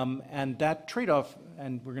 And that trade-off,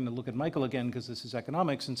 and we're going to look at Michael again because this is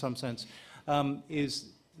economics in some sense,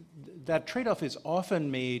 is that trade-off is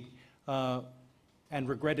often made and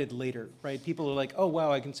regretted later, right? People are like, oh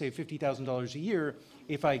wow, I can save $50,000 a year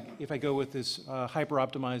if I go with this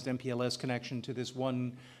hyper-optimized MPLS connection to this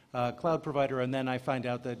one cloud provider, and then I find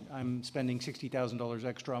out that I'm spending $60,000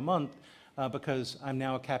 extra a month because I'm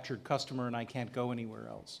now a captured customer and I can't go anywhere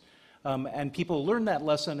else. And people learn that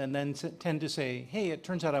lesson and then tend to say, hey, it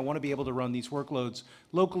turns out I want to be able to run these workloads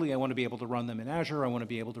locally. I want to be able to run them in Azure. I want to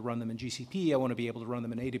be able to run them in GCP. I want to be able to run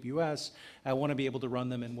them in AWS. I want to be able to run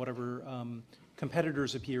them in whatever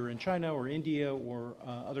competitors appear in China or India or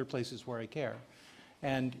other places where I care.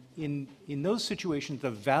 And in those situations, the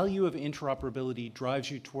value of interoperability drives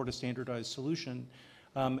you toward a standardized solution.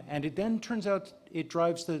 And it then turns out it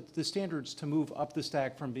drives the standards to move up the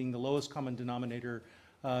stack from being the lowest common denominator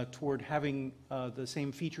toward having the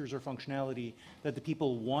same features or functionality that the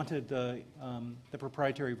people wanted the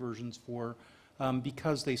proprietary versions for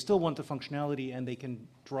because they still want the functionality and they can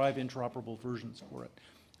drive interoperable versions for it.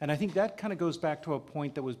 And I think that kind of goes back to a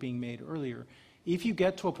point that was being made earlier. If you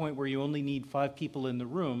get to a point where you only need 5 people in the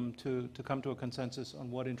room to come to a consensus on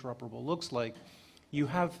what interoperable looks like, you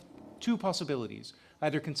have 2 possibilities.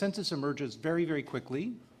 Either consensus emerges very, very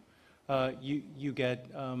quickly. You get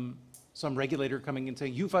some regulator coming and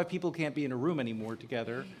saying, you 5 people can't be in a room anymore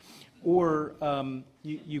together. Or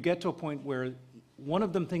you get to a point where one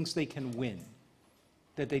of them thinks they can win,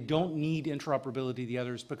 that they don't need interoperability of the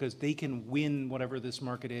others because they can win whatever this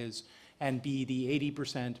market is and be the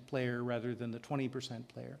 80% player rather than the 20%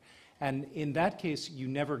 player. And in that case, you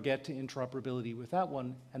never get to interoperability with that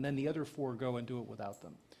one, and then the other 4 go and do it without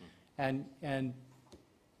them. And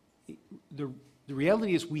the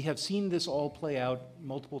reality is we have seen this all play out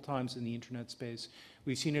multiple times in the internet space.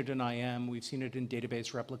 We've seen it in IM, we've seen it in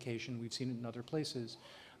database replication, we've seen it in other places.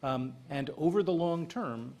 And over the long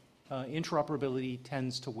term, interoperability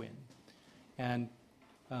tends to win. And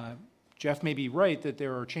Jeff may be right that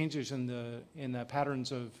there are changes in the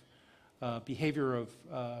patterns of behavior of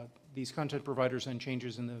these content providers and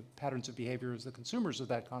changes in the patterns of behavior as the consumers of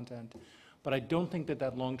that content. But I don't think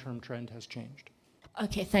that long-term trend has changed.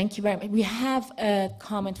 Okay, thank you very much. We have a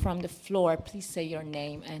comment from the floor. Please say your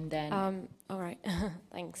name and then... All right,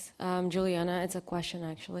 thanks. Juliana, it's a question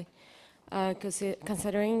actually.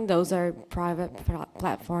 Considering those are private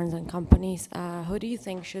platforms and companies, who do you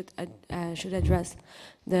think should address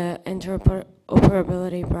the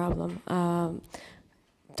interoperability problem?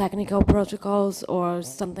 Technical protocols or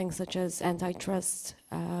something such as antitrust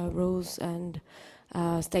rules and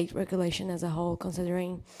state regulation as a whole,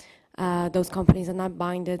 considering those companies are not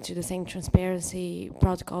binded to the same transparency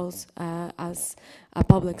protocols as a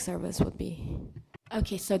public service would be?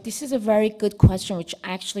 Okay, so this is a very good question, which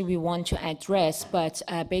actually we want to address, but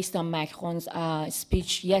based on Macron's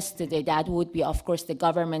speech yesterday, that would be, of course, the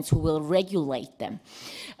governments who will regulate them.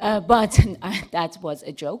 But that was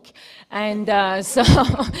a joke. And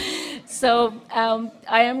so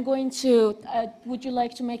I am going to, would you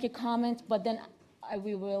like to make a comment? But then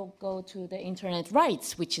we will go to the internet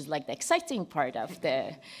rights, which is like the exciting part of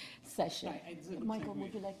the session. Michael,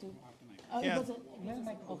 would you like to? Yeah.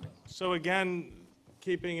 So again,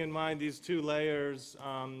 keeping in mind these two layers,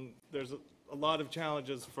 there's a lot of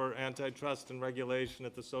challenges for antitrust and regulation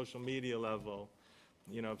at the social media level.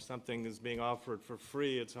 You know, if something is being offered for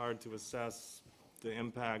free, it's hard to assess the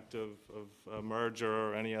impact of a merger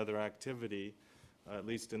or any other activity, at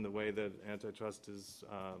least in the way that antitrust is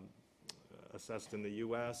assessed in the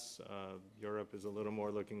US. Europe is a little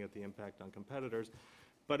more looking at the impact on competitors.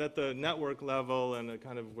 But at the network level and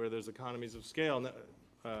kind of where there's economies of scale,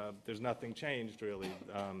 there's nothing changed really.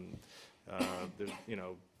 There's, you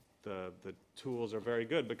know, the tools are very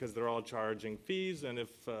good because they're all charging fees, and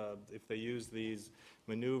if they use these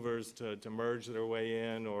maneuvers to merge their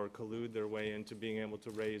way in or collude their way into being able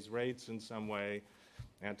to raise rates in some way,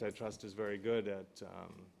 antitrust is very good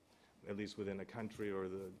at least within a country or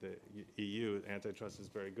the EU, antitrust is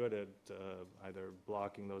very good at either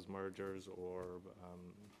blocking those mergers or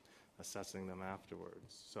assessing them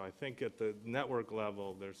afterwards. So I think at the network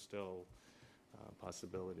level, there's still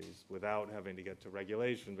possibilities without having to get to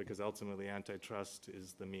regulation, because ultimately antitrust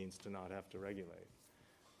is the means to not have to regulate.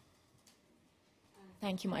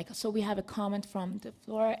 Thank you, Michael. So we have a comment from the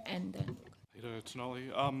floor, and then... Peter Tonelli.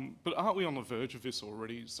 But aren't we on the verge of this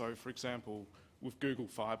already? So, for example, with Google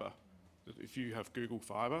Fiber, if you have Google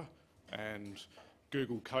Fiber and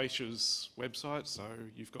Google caches websites, so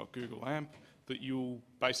you've got Google AMP, that you'll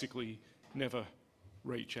basically never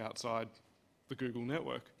reach outside the Google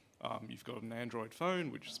network. You've got an Android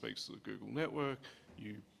phone which speaks to the Google network,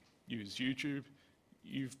 you use YouTube,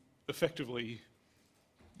 you've effectively,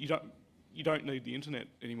 you don't need the internet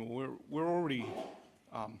anymore. We're already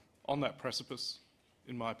on that precipice,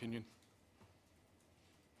 in my opinion.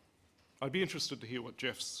 I'd be interested to hear what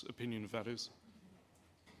Jeff's opinion of that is.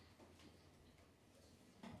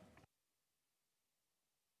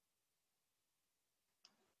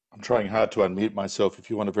 I'm trying hard to unmute myself.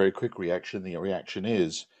 If you want a very quick reaction, the reaction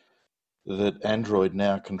is that Android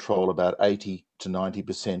now control about 80 to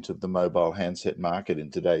 90% of the mobile handset market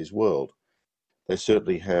in today's world. They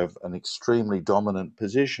certainly have an extremely dominant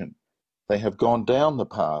position. They have gone down the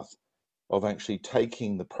path of actually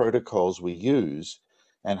taking the protocols we use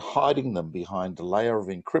and hiding them behind a layer of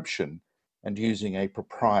encryption and using a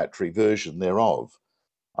proprietary version thereof.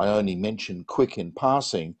 I only mention Quick in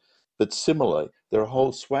passing, but similarly, there are a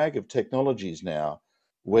whole swag of technologies now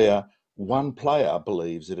where one player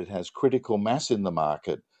believes that it has critical mass in the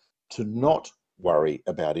market to not worry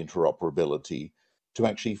about interoperability, to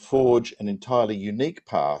actually forge an entirely unique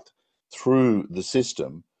path through the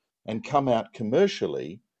system and come out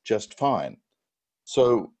commercially just fine.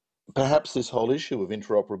 So perhaps this whole issue of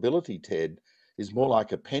interoperability, Ted, is more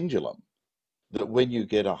like a pendulum, that when you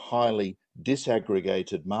get a highly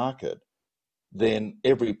disaggregated market, then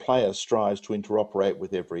every player strives to interoperate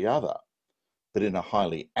with every other. But in a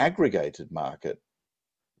highly aggregated market,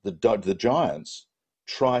 the giants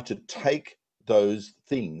try to take those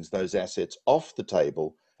things, those assets off the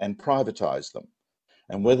table and privatize them.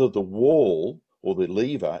 And whether the wall or the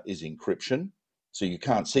lever is encryption, so you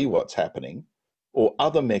can't see what's happening, or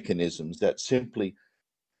other mechanisms that simply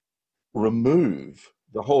remove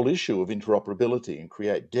the whole issue of interoperability and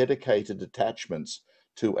create dedicated attachments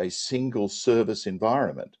to a single service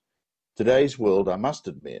environment. Today's world, I must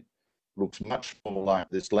admit, looks much more like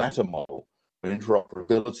this latter model, where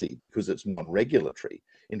interoperability, because it's non-regulatory,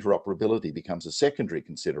 interoperability becomes a secondary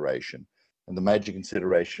consideration. And the major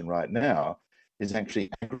consideration right now is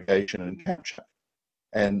actually aggregation and capture.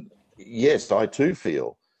 And yes, I too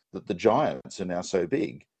feel that the giants are now so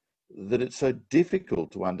big that it's so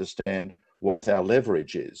difficult to understand what our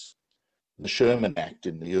leverage is. The Sherman Act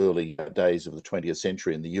in the early days of the 20th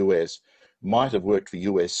century in the US might have worked for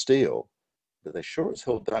US Steel, but they sure as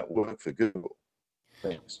hell don't work for Google.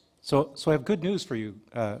 Thanks. So I have good news for you,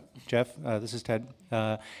 Jeff. This is Ted.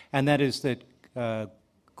 And that is that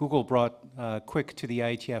Google brought Quick to the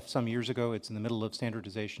IETF some years ago. It's in the middle of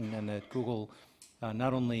standardization, and that Google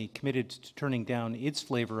not only committed to turning down its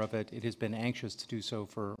flavor of it, it has been anxious to do so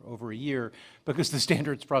for over a year because the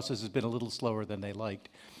standards process has been a little slower than they liked.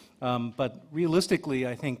 But realistically,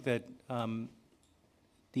 I think that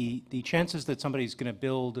the chances that somebody's going to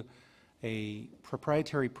build a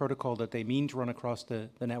proprietary protocol that they mean to run across the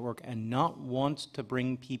network and not want to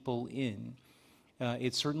bring people in.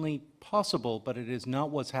 It's certainly possible, but it is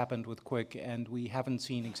not what's happened with QUIC, and we haven't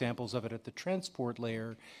seen examples of it at the transport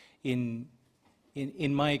layer in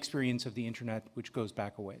my experience of the internet, which goes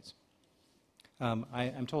back a ways.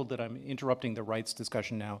 I'm told that I'm interrupting the rights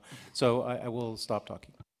discussion now, so I will stop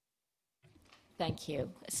talking. Thank you.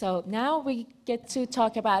 So now we get to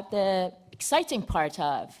talk about the exciting part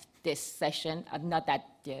of this session. Not that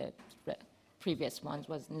the previous ones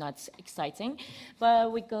was not exciting,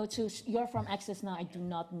 but we go to, you're from Access Now. I do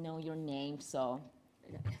not know your name, so.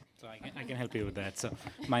 So I can help you with that. So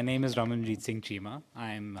my name is Ramanjeet Singh Cheema.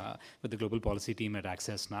 I'm with the Global Policy team at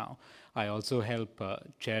Access Now. I also help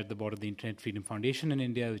chair the board of the Internet Freedom Foundation in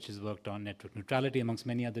India, which has worked on network neutrality amongst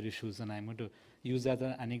many other issues, and I'm going to use that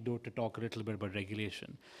as an anecdote to talk a little bit about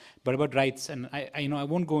regulation. But about rights, and I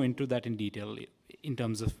won't go into that in detail in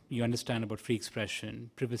terms of you understand about free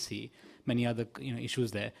expression, privacy, many other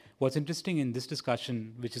issues there. What's interesting in this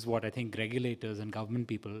discussion, which is what I think regulators and government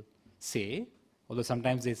people say, although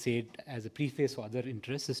sometimes they say it as a preface for other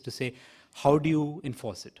interests, is to say, how do you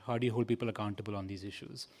enforce it? How do you hold people accountable on these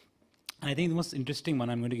issues? And I think the most interesting one,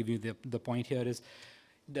 I'm going to give you the point here is,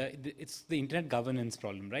 it's the internet governance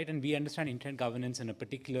problem, right? And we understand internet governance in a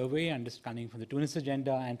particular way, understanding from the Tunis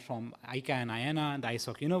agenda and from ICA and IANA and the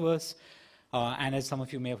ISOC universe. And as some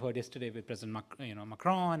of you may have heard yesterday with President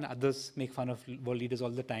Macron and others make fun of world leaders all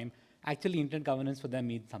the time, actually internet governance for them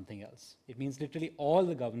means something else. It means literally all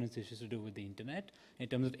the governance issues to do with the internet in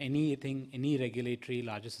terms of anything, any regulatory,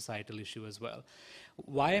 larger societal issue as well.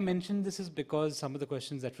 Why I mention this is because some of the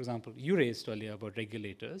questions that, for example, you raised earlier about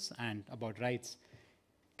regulators and about rights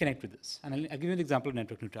connect with this. And I'll give you an example of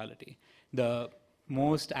network neutrality. The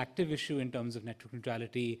most active issue in terms of network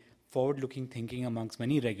neutrality, forward-looking thinking amongst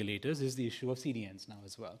many regulators is the issue of CDNs now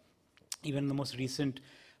as well. Even the most recent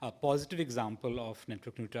positive example of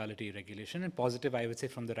network neutrality regulation, and positive I would say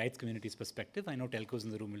from the rights community's perspective, I know telcos in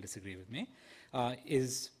the room will disagree with me,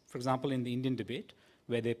 is, for example, in the Indian debate,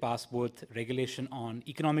 where they passed both regulation on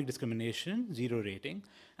economic discrimination, 0 rating,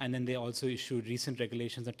 and then they also issued recent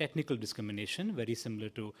regulations on technical discrimination, very similar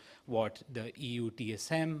to what the EU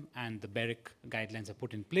TSM and the BEREC guidelines have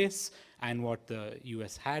put in place and what the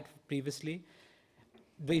US had previously.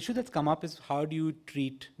 The issue that's come up is how do you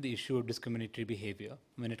treat the issue of discriminatory behavior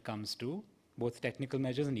when it comes to both technical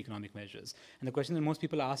measures and economic measures. And the question that most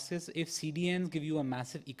people ask is, if CDNs give you a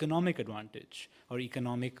massive economic advantage or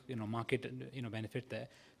economic market benefit there,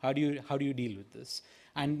 how do you deal with this?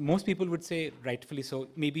 And most people would say, rightfully so,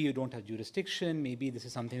 maybe you don't have jurisdiction, maybe this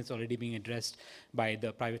is something that's already being addressed by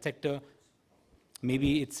the private sector.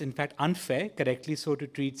 Maybe it's in fact unfair, correctly so, to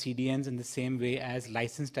treat CDNs in the same way as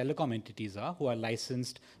licensed telecom entities are, who are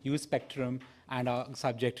licensed, use spectrum, and are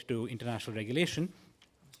subject to international regulation.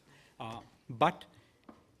 But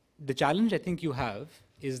the challenge I think you have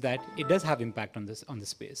is that it does have impact on this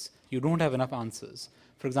space. You don't have enough answers.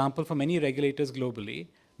 For example, for many regulators globally,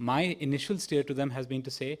 my initial steer to them has been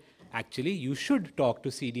to say, actually, you should talk to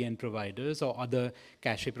CDN providers or other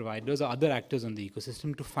cache providers or other actors on the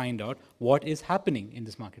ecosystem to find out what is happening in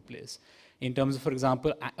this marketplace. In terms of, for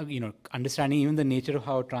example, understanding even the nature of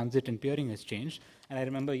how transit and peering has changed. And I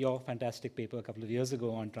remember your fantastic paper a couple of years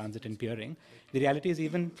ago on transit and peering. The reality is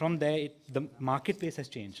even from there, the marketplace has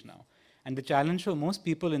changed now. And the challenge for most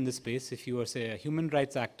people in this space, if you are, say, a human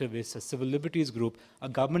rights activist, a civil liberties group, a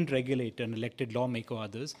government regulator, an elected lawmaker, or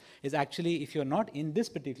others, is actually, if you're not in this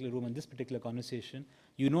particular room, in this particular conversation,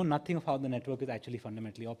 you know nothing of how the network is actually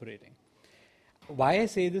fundamentally operating. Why I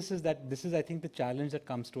say this is that this is, I think, the challenge that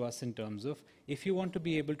comes to us in terms of if you want to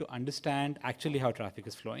be able to understand actually how traffic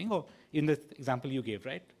is flowing, or in the example you gave,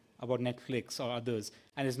 right, about Netflix or others,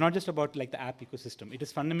 and it's not just about like the app ecosystem. It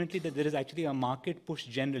is fundamentally that there is actually a market push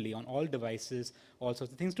generally on all devices, all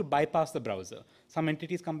sorts of things to bypass the browser. Some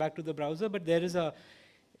entities come back to the browser, but there is a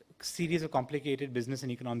series of complicated business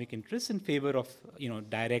and economic interests in favor of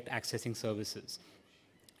direct accessing services.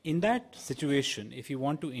 In that situation, if you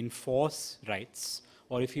want to enforce rights,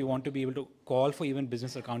 or if you want to be able to call for even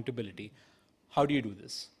business accountability, how do you do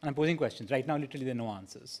this? And I'm posing questions. Right now, literally, there are no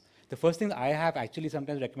answers. The first thing I have actually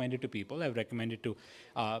sometimes recommended to people, I've recommended to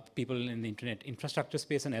people in the internet infrastructure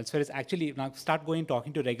space and elsewhere, is actually now start going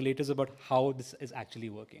talking to regulators about how this is actually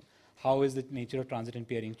working. How is the nature of transit and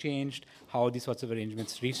peering changed? How are these sorts of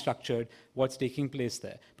arrangements restructured? What's taking place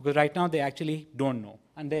there? Because right now they actually don't know.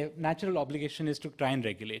 And their natural obligation is to try and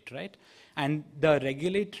regulate, right? And the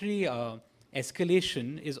regulatory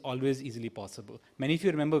escalation is always easily possible. Many of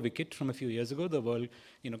you remember Wicket from a few years ago, the World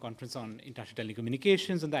Conference on International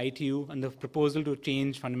Telecommunications and the ITU, and the proposal to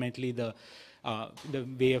change fundamentally the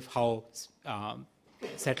way of how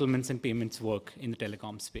settlements and payments work in the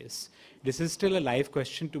telecom space. This is still a live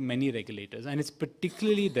question to many regulators, and it's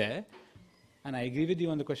particularly there. And I agree with you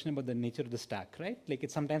on the question about the nature of the stack, right? Like,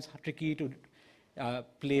 it's sometimes tricky to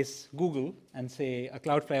place Google and say a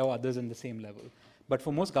Cloudflare or others in the same level. But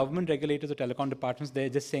for most government regulators or telecom departments, they're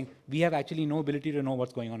just saying, we have actually no ability to know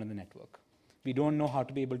what's going on in the network. We don't know how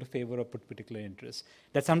to be able to favor or put particular interests.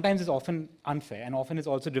 That sometimes is often unfair, and often is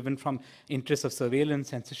also driven from interests of surveillance,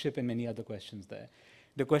 censorship, and many other questions there.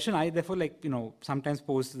 The question I therefore sometimes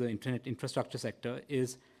pose to the internet infrastructure sector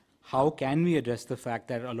is, how can we address the fact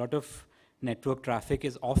that a lot of network traffic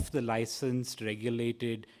is off the licensed,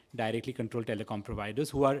 regulated, directly controlled telecom providers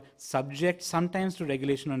who are subject sometimes to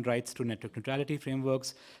regulation on rights through network neutrality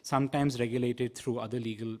frameworks, sometimes regulated through other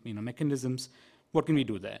legal mechanisms. What can we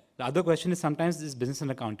do there? The other question is sometimes this business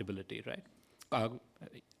and accountability, right?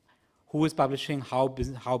 Who is publishing, how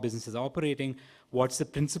businesses are operating, what's the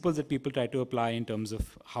principles that people try to apply in terms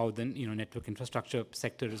of how the network infrastructure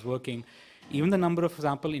sector is working. Even the number of, for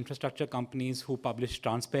example, infrastructure companies who publish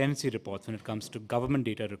transparency reports when it comes to government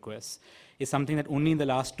data requests is something that only in the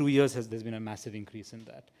last 2 years there's been a massive increase in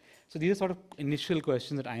that. So these are sort of initial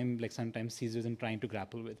questions that I'm sometimes seized in trying to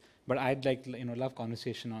grapple with. But I'd love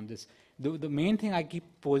conversation on this. The main thing I keep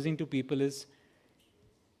posing to people is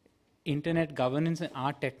internet governance and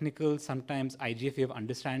our technical, sometimes IGF way of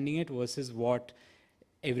understanding it versus what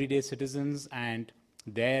everyday citizens and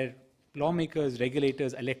their lawmakers,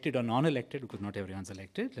 regulators, elected or non-elected, because not everyone's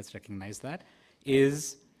elected, let's recognize that,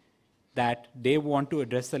 is that they want to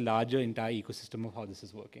address the larger entire ecosystem of how this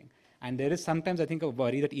is working. And there is sometimes, I think, a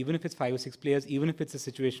worry that even if it's 5 or 6 players, even if it's a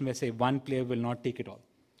situation where, say, one player will not take it all,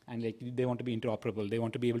 and they want to be interoperable, they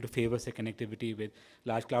want to be able to favor, say, connectivity with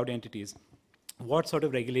large cloud entities, what sort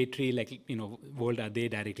of regulatory world are they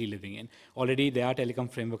directly living in? Already there are telecom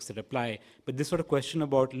frameworks that apply, but this sort of question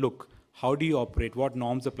about, look, how do you operate? What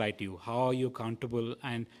norms apply to you? How are you accountable?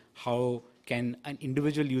 And how can an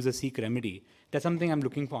individual user seek remedy? That's something I'm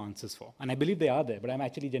looking for answers for. And I believe they are there, but I'm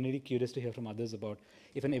actually generally curious to hear from others about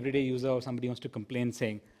if an everyday user or somebody wants to complain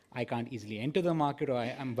saying, I can't easily enter the market, or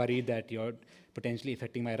I'm worried that you're potentially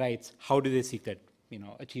affecting my rights, how do they seek that,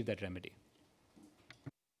 achieve that remedy?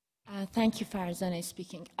 Thank you, Farzaneh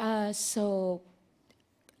speaking.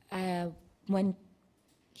 When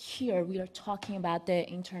here we are talking about the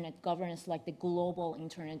internet governance, like the global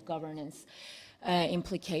internet governance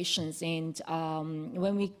implications, and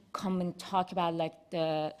when we come and talk about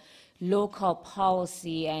the local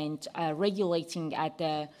policy and regulating at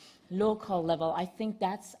the local level, I think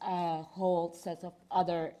that's a whole set of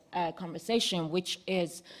other conversation, which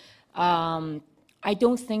is I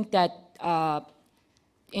don't think that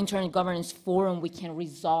Internet Governance Forum, we can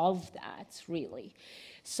resolve that, really.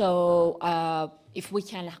 So if we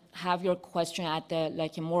can have your question at the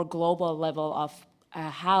a more global level of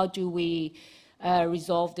how do we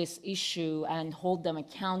resolve this issue and hold them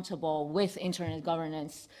accountable with internet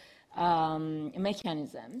governance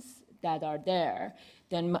mechanisms that are there,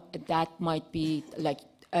 then that might be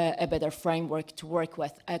a better framework to work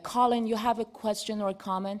with. Colin, you have a question or a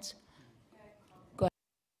comment?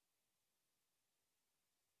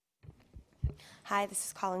 Hi, this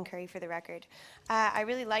is Colin Curry for the record. I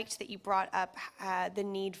really liked that you brought up the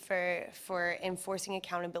need for enforcing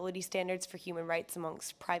accountability standards for human rights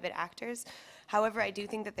amongst private actors. However, I do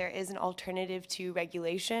think that there is an alternative to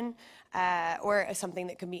regulation or something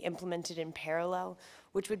that can be implemented in parallel,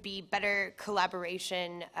 which would be better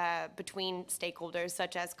collaboration between stakeholders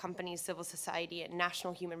such as companies, civil society, and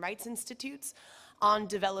national human rights institutes on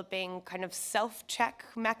developing kind of self-check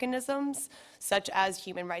mechanisms, such as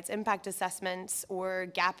human rights impact assessments or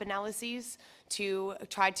gap analyses, to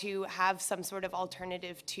try to have some sort of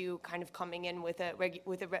alternative to kind of coming in with a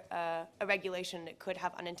regulation that could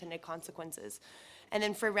have unintended consequences. And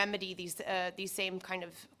then for remedy, these same kind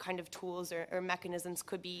of tools or mechanisms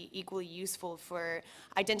could be equally useful for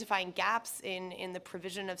identifying gaps in the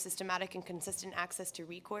provision of systematic and consistent access to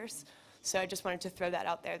recourse. So I just wanted to throw that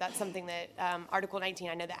out there. That's something that Article 19,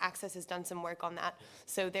 I know that Access has done some work on that.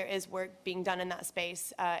 So there is work being done in that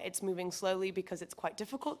space. It's moving slowly because it's quite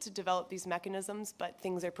difficult to develop these mechanisms, but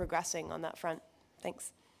things are progressing on that front.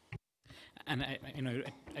 Thanks. And I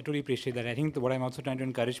totally appreciate that. I think what I'm also trying to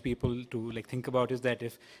encourage people to think about is that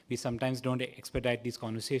if we sometimes don't expedite these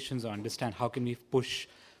conversations or understand how can we push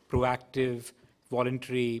proactive,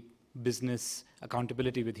 voluntary business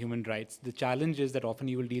accountability with human rights. The challenge is that often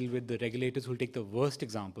you will deal with the regulators who will take the worst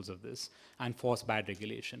examples of this and force bad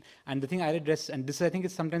regulation. And the thing I address, and this I think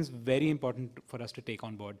is sometimes very important for us to take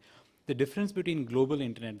on board, the difference between global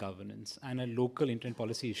internet governance and a local internet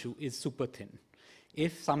policy issue is super thin.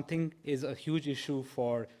 If something is a huge issue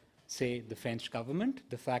for, say, the French government,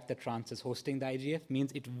 the fact that France is hosting the IGF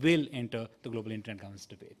means it will enter the global internet governance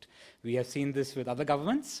debate. We have seen this with other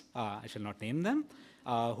governments, I shall not name them,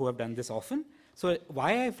 who have done this often. So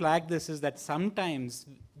why I flag this is that sometimes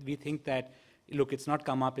we think that, look, it's not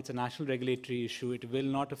come up, it's a national regulatory issue, it will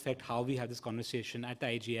not affect how we have this conversation at the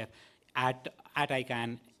IGF, at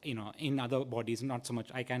ICANN, in other bodies, not so much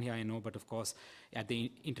ICANN here, I know, but of course, at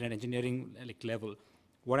the internet engineering level.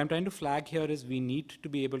 What I'm trying to flag here is we need to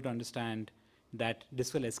be able to understand that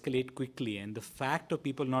this will escalate quickly, and the fact of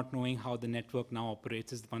people not knowing how the network now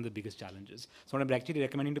operates is one of the biggest challenges. So what I'm actually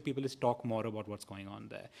recommending to people is talk more about what's going on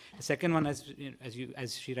there. The second one, as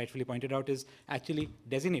she rightfully pointed out, is actually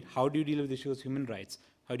designate how do you deal with issues of human rights?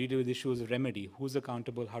 How do you deal with issues of remedy? Who's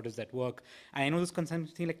accountable? How does that work? And I know this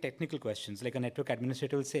concerns things like technical questions, like a network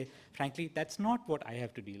administrator will say, frankly, that's not what I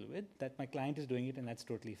have to deal with, that my client is doing it and that's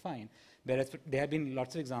totally fine. Whereas there have been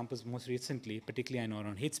lots of examples most recently, particularly I know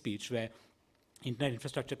around hate speech, where internet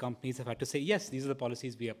infrastructure companies have had to say, yes, these are the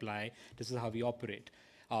policies we apply, this is how we operate.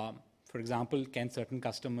 For example, can certain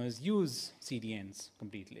customers use CDNs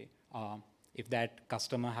completely? If that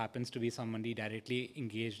customer happens to be somebody directly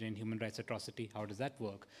engaged in human rights atrocity, how does that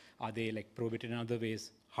work? Are they prohibited in other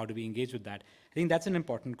ways? How do we engage with that? I think that's an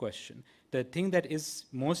important question. The thing that is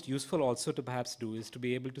most useful also to perhaps do is to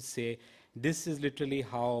be able to say, this is literally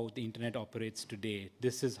how the internet operates today.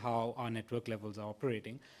 This is how our network levels are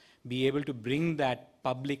operating. Be able to bring that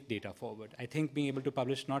public data forward. I think being able to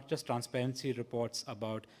publish not just transparency reports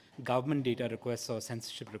about government data requests or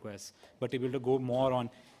censorship requests, but able to go more on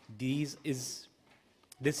this is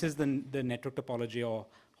the network topology or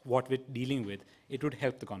what we're dealing with. It would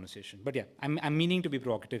help the conversation. But yeah, I'm meaning to be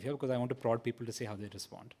provocative here because I want to prod people to say how they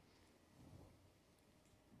respond.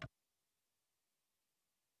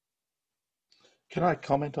 Can I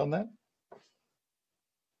comment on that?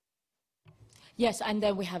 Yes, and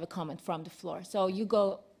then we have a comment from the floor. So you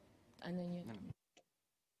go, and then you...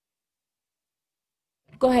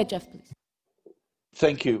 Go ahead, Jeff, please.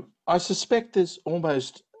 Thank you. I suspect there's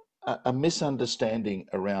almost a misunderstanding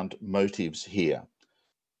around motives here.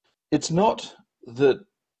 It's not that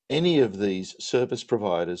any of these service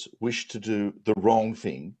providers wish to do the wrong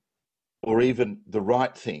thing or even the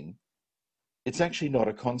right thing. It's actually not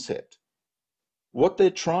a concept. What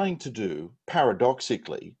they're trying to do,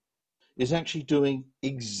 paradoxically, is actually doing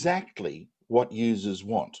exactly what users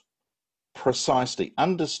want, precisely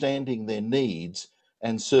understanding their needs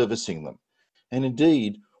and servicing them. And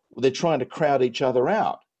indeed, they're trying to crowd each other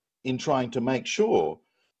out in trying to make sure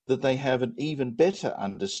that they have an even better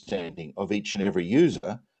understanding of each and every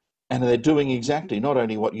user, and they're doing exactly not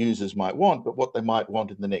only what users might want, but what they might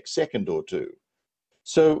want in the next second or two.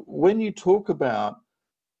 So when you talk about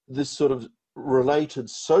this sort of related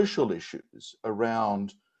social issues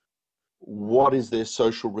around what is their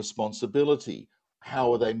social responsibility,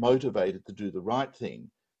 how are they motivated to do the right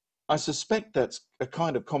thing, I suspect that's a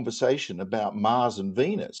kind of conversation about Mars and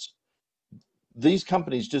Venus. These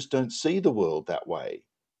companies just don't see the world that way.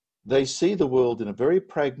 They see the world in a very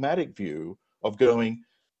pragmatic view of going,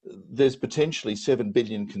 there's potentially 7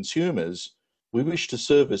 billion consumers. We wish to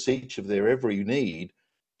service each of their every need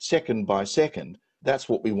second by second. That's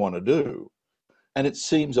what we want to do. And it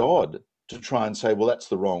seems odd to try and say, well, that's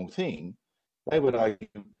the wrong thing. They would argue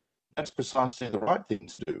that's precisely the right thing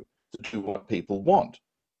to do what people want.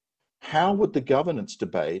 How would the governance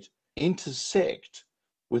debate intersect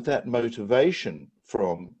with that motivation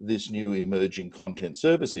from this new emerging content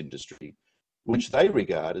service industry, which they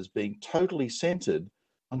regard as being totally centered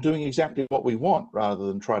on doing exactly what we want rather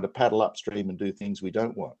than try to paddle upstream and do things we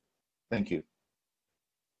don't want? Thank you.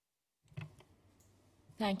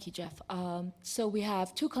 Thank you, Jeff. So we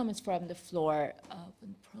have two comments from the floor,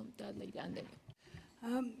 from the lady and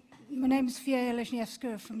then. My name is Fia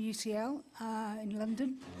Lezhniewska from UCL in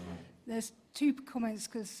London. There's two comments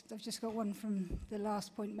because I've just got one from the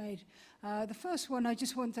last point made. The first one, I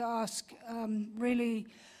just want to ask, really,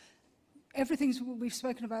 everything we've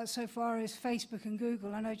spoken about so far is Facebook and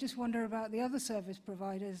Google, and I just wonder about the other service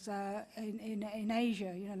providers in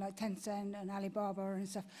Asia, like Tencent and Alibaba and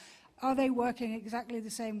stuff. Are they working exactly the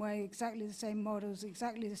same way, exactly the same models,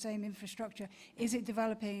 exactly the same infrastructure? Is it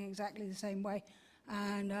developing exactly the same way?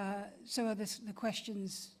 And so are the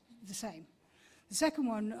questions the same? The second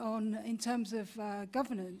one, in terms of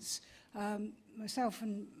governance, myself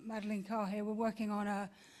and Madeleine Carr here, we're working on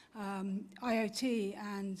IoT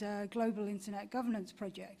and Global Internet Governance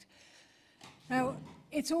Project. Now,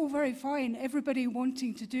 it's all very fine, everybody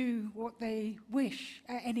wanting to do what they wish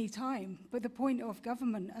at any time, but the point of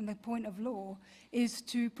government and the point of law is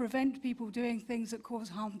to prevent people doing things that cause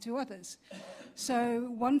harm to others.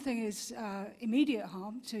 So one thing is immediate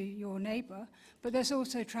harm to your neighbour, but there's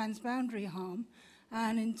also transboundary harm.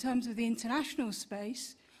 And in terms of the international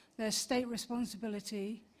space, there's state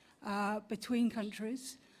responsibility between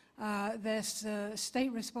countries. There's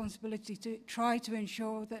state responsibility to try to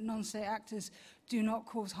ensure that non-state actors do not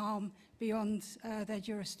cause harm beyond their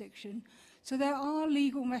jurisdiction. So there are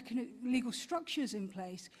legal structures in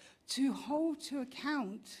place to hold to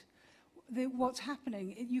account what's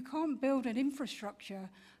happening. You can't build an infrastructure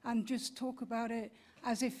and just talk about it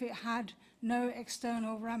as if it had no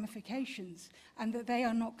external ramifications and that they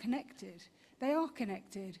are not connected. They are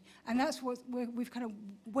connected, and that's what we've kind of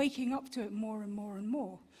waking up to it more and more and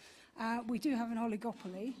more. We do have an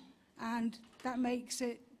oligopoly, and that makes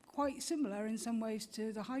it quite similar in some ways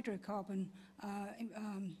to the hydrocarbon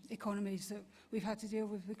economies that we've had to deal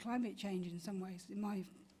with climate change in some ways, in my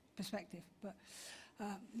perspective. But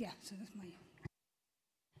yeah, so that's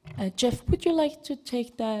my... Jeff, would you like to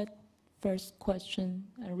take that first question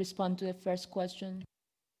and respond to the first question?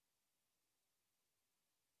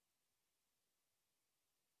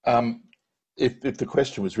 If the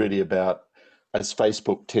question was really about, is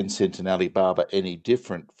Facebook, Tencent and Alibaba any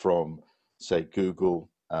different from, say, Google,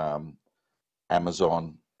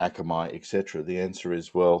 Amazon, Akamai, etc., the answer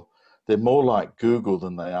is, well, they're more like Google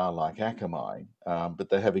than they are like Akamai, but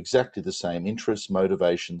they have exactly the same interests,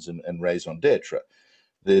 motivations and raison d'etre.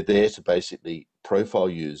 They're there to basically profile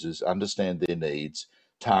users, understand their needs,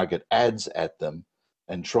 target ads at them,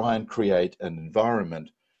 and try and create an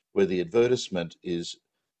environment where the advertisement is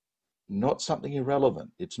not something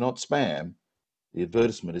irrelevant. It's not spam. The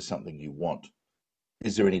advertisement is something you want.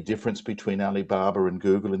 Is there any difference between Alibaba and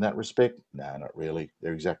Google in that respect? No, not really.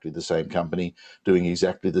 They're exactly the same company doing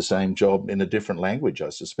exactly the same job in a different language, I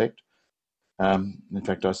suspect. In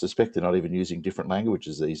fact, I suspect they're not even using different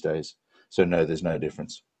languages these days. So no, there's no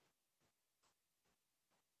difference.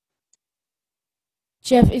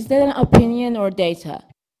 Jeff, is that an opinion or data?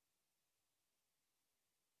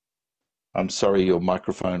 I'm sorry, your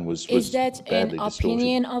microphone was Is that badly an distorted.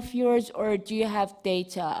 opinion of yours, or do you have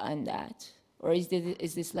data on that? Or is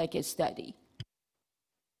this like a study?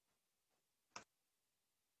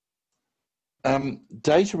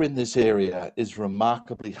 Data in this area is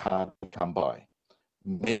remarkably hard to come by.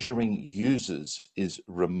 Measuring users is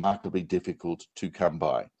remarkably difficult to come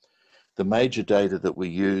by. The major data that we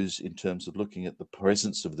use in terms of looking at the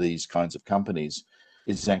presence of these kinds of companies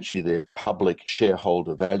is actually their public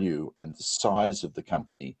shareholder value and the size of the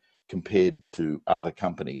company compared to other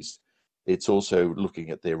companies. It's also looking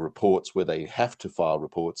at their reports where they have to file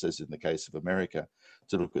reports, as in the case of America,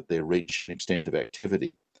 to look at their reach and extent of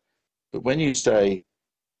activity. But when you say,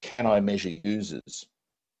 can I measure users?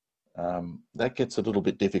 That gets a little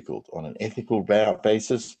bit difficult on an ethical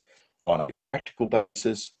basis, on a practical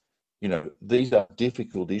basis. You know, these are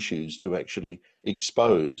difficult issues to actually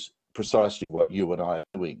expose precisely what you and I are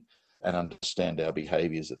doing and understand our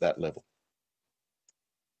behaviors at that level.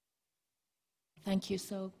 Thank you.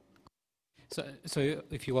 So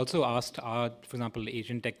if you also asked, are, for example,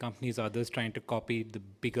 Asian tech companies, others trying to copy the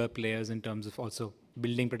bigger players in terms of also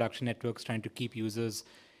building production networks, trying to keep users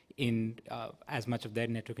in as much of their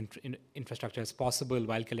network infrastructure as possible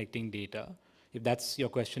while collecting data? If that's your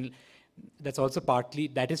question, that's also partly,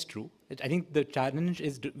 that is true. I think the challenge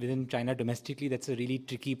is within China domestically, that's a really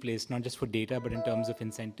tricky place, not just for data, but in terms of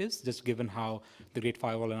incentives, just given how the Great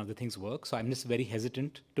Firewall and other things work. So I'm just very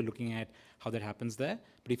hesitant to looking at how that happens there.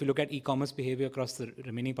 But if you look at e-commerce behavior across the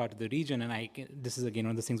remaining part of the region, and this is again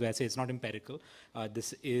one of the things where I say it's not empirical,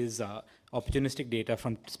 this is opportunistic data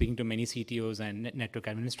from speaking to many CTOs and network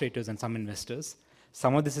administrators and some investors.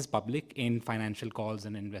 Some of this is public in financial calls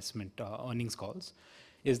and investment earnings calls,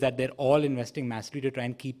 is that they're all investing massively to try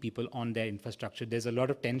and keep people on their infrastructure. There's a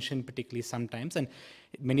lot of tension, particularly sometimes, and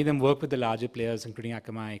many of them work with the larger players, including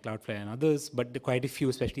Akamai, Cloudflare, and others, but there are quite a few,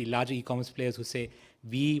 especially larger e-commerce players who say,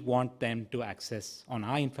 we want them to access on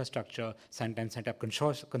our infrastructure, sometimes set up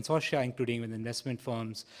consortia, including with investment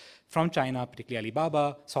firms from China, particularly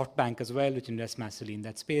Alibaba, SoftBank as well, which invests massively in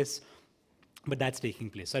that space. But that's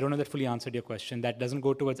taking place. So I don't know if that fully answered your question. That doesn't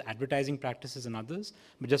go towards advertising practices and others,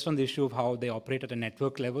 but just on the issue of how they operate at a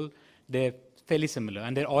network level, they're fairly similar,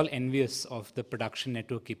 and they're all envious of the production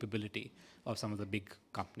network capability of some of the big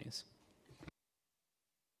companies.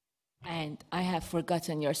 And I have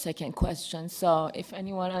forgotten your second question. So if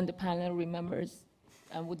anyone on the panel remembers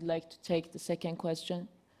and would like to take the second question.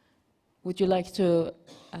 Would you like to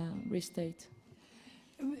restate?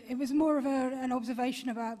 It was more of an observation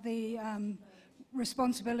about the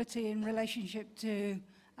responsibility in relationship to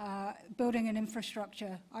building an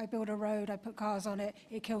infrastructure. I build a road, I put cars on it,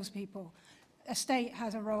 it kills people. A state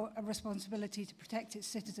has a responsibility to protect its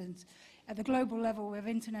citizens. At the global level, we have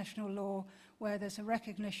international law where there's a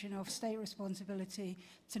recognition of state responsibility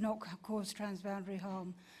to not cause transboundary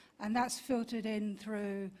harm. And that's filtered in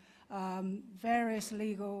through various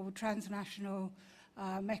legal, transnational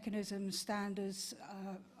mechanisms, standards,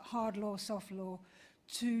 hard law, soft law,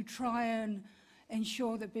 to try and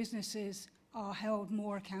ensure that businesses are held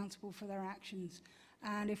more accountable for their actions.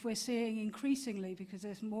 And if we're seeing increasingly, because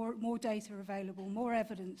there's more data available, more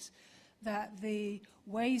evidence that the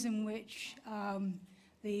ways in which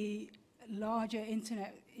the larger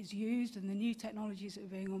internet is used and the new technologies that are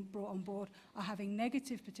being brought on board are having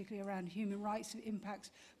negative, particularly around human rights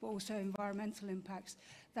impacts, but also environmental impacts,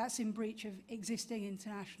 that's in breach of existing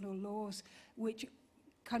international laws, which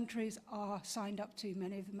countries are signed up to,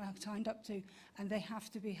 many of them are signed up to, and they have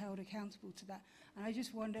to be held accountable to that. And I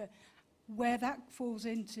just wonder where that falls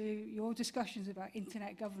into your discussions about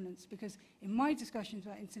internet governance, because in my discussions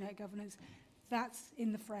about internet governance, that's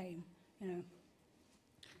in the frame, you know.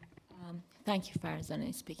 Thank you,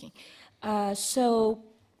 Farzana speaking. So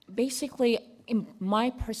basically, in my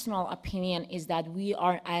personal opinion is that we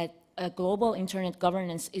are at global internet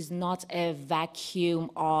governance is not a vacuum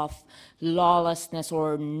of lawlessness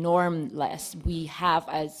or normless. We have,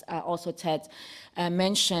 as also Ted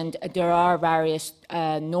mentioned, there are various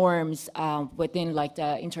norms within like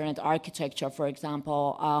the internet architecture, for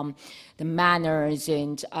example, the manners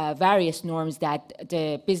and various norms that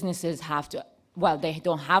the businesses have to, well, they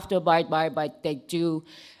don't have to abide by, but they do,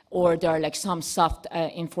 or there are like some soft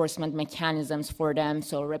enforcement mechanisms for them,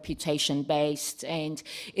 so reputation-based. And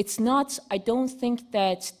it's not, I don't think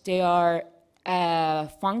that they are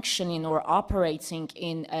functioning or operating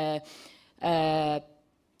in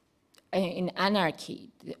anarchy.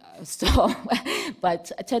 So,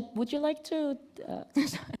 but Ted, would you like to?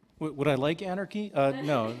 Would I like anarchy?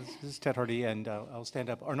 No, this is Ted Hardy, and I'll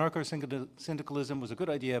stand up. Anarcho-syndicalism was a good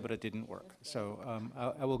idea, but it didn't work. So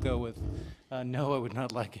I will go with no, I would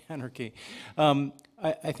not like anarchy.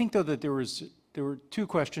 I think, though, that there were two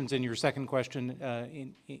questions in your second question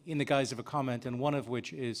in the guise of a comment, and one of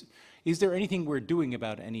which is there anything we're doing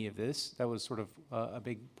about any of this? That was sort of a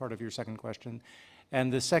big part of your second question.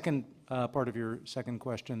 And the second part of your second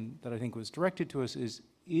question that I think was directed to us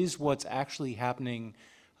is what's actually happening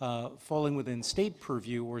falling within state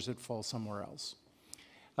purview, or does it fall somewhere else?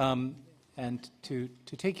 And to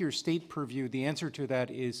take your state purview, the answer to that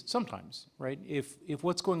is sometimes, right? If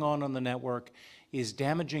what's going on the network is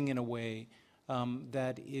damaging in a way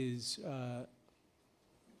that is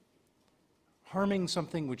harming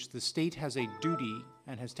something which the state has a duty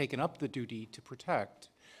and has taken up the duty to protect,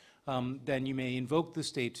 then you may invoke the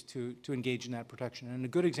state to engage in that protection. And a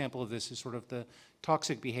good example of this is sort of the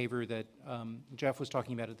toxic behavior that Jeff was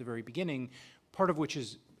talking about at the very beginning, part of which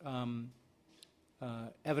is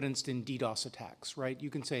evidenced in DDoS attacks, right?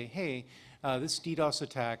 You can say, hey, this DDoS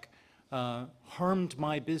attack harmed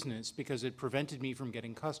my business because it prevented me from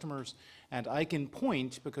getting customers, and I can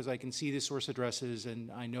point, because I can see the source addresses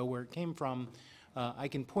and I know where it came from, I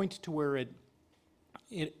can point to where it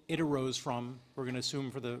arose from. We're going to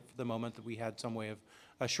assume for the moment that we had some way of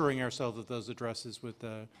assuring ourselves of those addresses with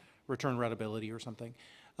return routability or something.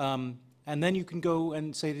 And then you can go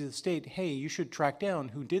and say to the state, hey, you should track down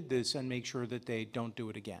who did this and make sure that they don't do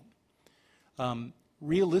it again.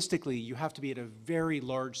 Realistically, you have to be at a very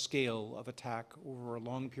large scale of attack over a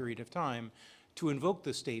long period of time to invoke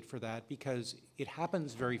the state for that, because it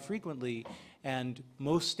happens very frequently, and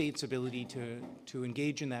most states' ability to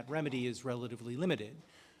engage in that remedy is relatively limited.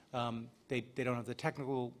 They don't have the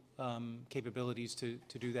technical capabilities to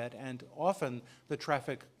do that, and often the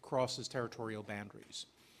traffic crosses territorial boundaries.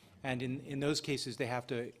 And in those cases, they have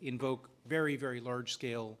to invoke very, very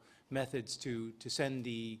large-scale methods to send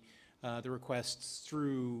the requests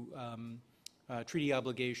through treaty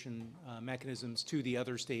obligation mechanisms to the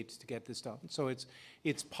other states to get this done. So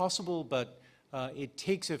it's possible, but it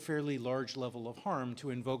takes a fairly large level of harm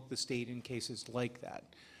to invoke the state in cases like that.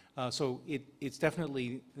 So it's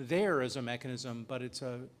definitely there as a mechanism, but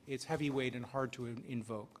it's heavyweight and hard to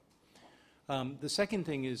invoke. The second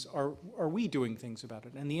thing is, are we doing things about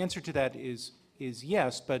it? And the answer to that is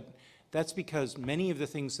yes, but that's because many of the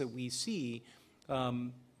things that we see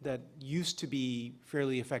that used to be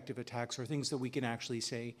fairly effective attacks are things that we can actually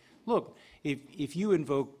say, look, if you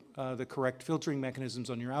invoke the correct filtering mechanisms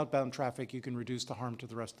on your outbound traffic, you can reduce the harm to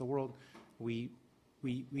the rest of the world. We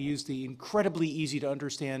we use the incredibly easy to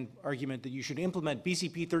understand argument that you should implement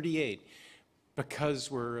BCP 38 because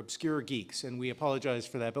we're obscure geeks, and we apologize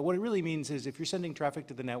for that. But what it really means is if you're sending traffic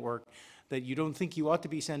to the network that you don't think you ought to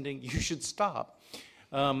be sending, you should stop.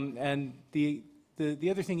 And the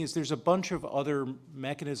other thing is there's a bunch of other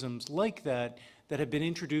mechanisms like that that have been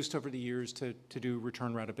introduced over the years to do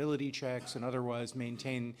return routability checks and otherwise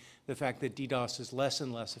maintain the fact that DDoS is less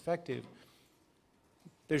and less effective.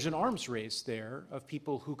 There's an arms race there of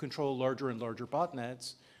people who control larger and larger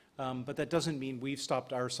botnets, but that doesn't mean we've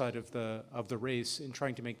stopped our side of the race in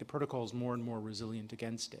trying to make the protocols more and more resilient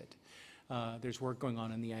against it. There's work going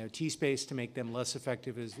on in the IoT space to make them less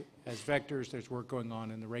effective as vectors. There's work going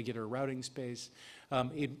on in the regular routing space.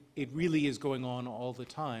 It really is going on all the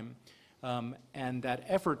time. And that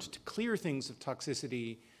effort to clear things of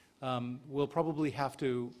toxicity will probably have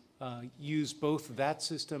to use both that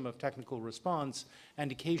system of technical response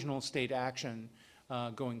and occasional state action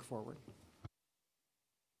going forward.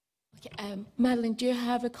 Okay, Madeline, do you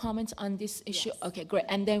have a comment on this issue? Yes. Okay, great.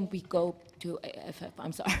 And then we go to AFF.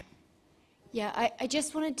 I'm sorry. Yeah, I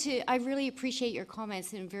just wanted to, I really appreciate your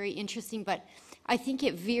comments and very interesting, but I think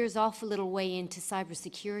it veers off a little way into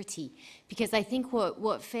cybersecurity, because I think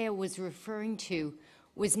what Faye was referring to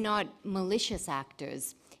was not malicious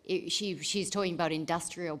actors. She's talking about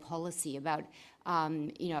industrial policy, about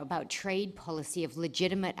about trade policy of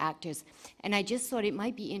legitimate actors. And I just thought it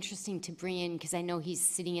might be interesting to bring in, because I know he's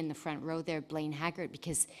sitting in the front row there, Blaine Haggart,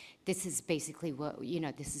 because this is basically what,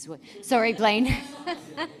 this is what, sorry, Blaine,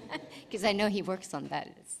 because I know he works on that.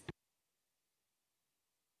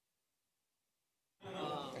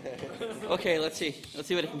 Okay, let's see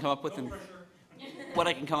what I can come up with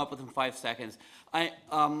in 5 seconds.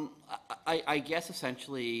 I guess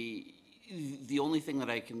essentially the only thing that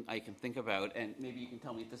I can think about, and maybe you can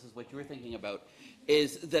tell me if this is what you were thinking about,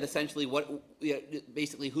 is that essentially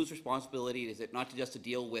basically whose responsibility is it not to just to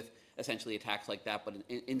deal with essentially attacks like that, but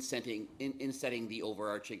in setting the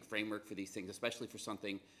overarching framework for these things, especially for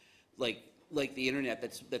something like the internet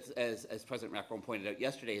that's as President Macron pointed out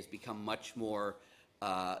yesterday has become much more.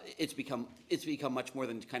 It's become much more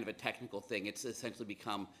than kind of a technical thing. It's essentially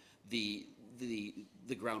become the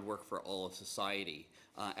groundwork for all of society,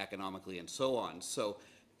 economically and so on. So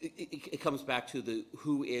it comes back to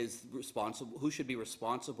who should be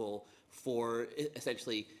responsible for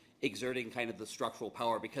essentially exerting kind of the structural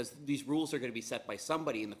power, because these rules are going to be set by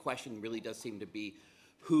somebody, and the question really does seem to be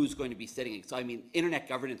who's going to be setting it. So I mean, internet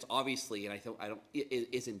governance obviously, and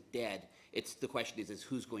isn't dead. The question is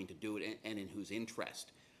who's going to do it and in whose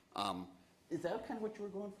interest. Is that kind of what you were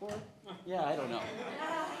going for? Yeah, I don't know.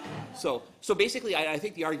 So basically, I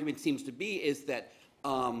think the argument seems to be is that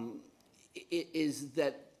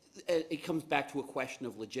it comes back to a question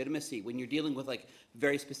of legitimacy. When you're dealing with like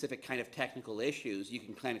very specific kind of technical issues, you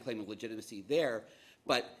can kind of claim a legitimacy there.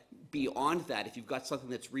 But beyond that, if you've got something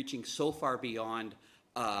that's reaching so far beyond,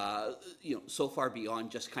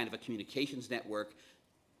 just kind of a communications network,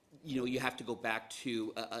 you have to go back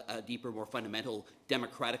to a deeper, more fundamental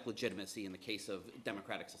democratic legitimacy in the case of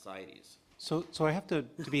democratic societies. So I have to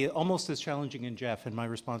be almost as challenging in Jeff in my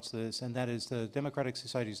response to this, and that is the democratic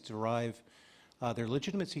societies derive their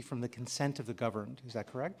legitimacy from the consent of the governed. Is that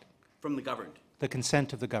correct? From the governed. The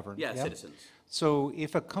consent of the governed. Yeah, citizens. So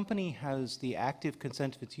if a company has the active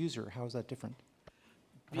consent of its user, how is that different?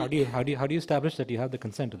 How do you establish that you have the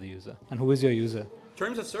consent of the user, and who is your user?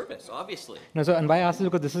 Terms of service, obviously. No, so and why I ask this,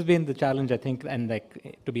 because this has been the challenge, I think, and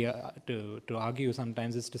like to argue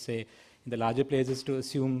sometimes is to say in the larger players is to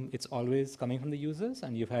assume it's always coming from the users,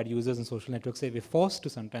 and you've had users in social networks say we're forced to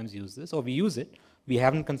sometimes use this, or we use it. We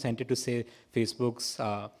haven't consented to say Facebook's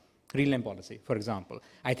real name policy, for example.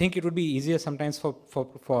 I think it would be easier sometimes for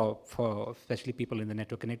especially people in the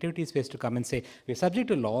network connectivity space to come and say, we're subject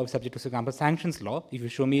to law, we're subject to, for example, sanctions law. If you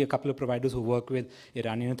show me a couple of providers who work with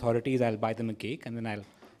Iranian authorities, I'll buy them a cake, and then I'll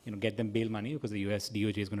get them bail money because the US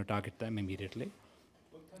DOJ is going to target them immediately.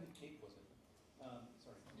 What kind of cake was it?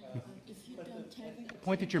 The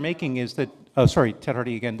point that you're making is that, sorry, Ted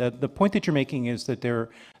Hardy again, the point that you're making is that there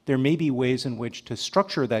may be ways in which to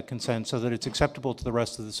structure that consent so that it's acceptable to the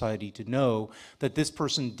rest of the society to know that this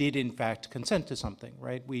person did in fact consent to something,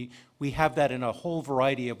 right? We have that in a whole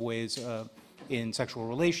variety of ways in sexual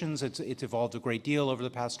relations. It's evolved a great deal over the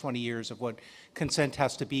past 20 years of what consent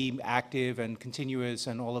has to be active and continuous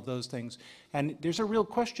and all of those things. And there's a real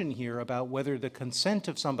question here about whether the consent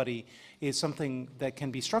of somebody is something that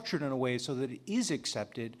can be structured in a way so that it is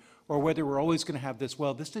accepted, or whether we're always going to have this,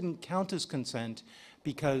 well, this didn't count as consent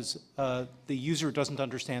because the user doesn't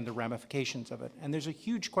understand the ramifications of it. And there's a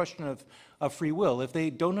huge question of free will. If they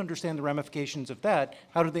don't understand the ramifications of that,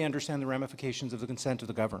 how do they understand the ramifications of the consent of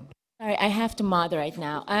the governed? All right, I have to moderate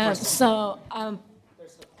now.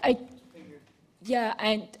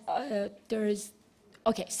 There's,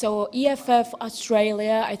 okay, so EFF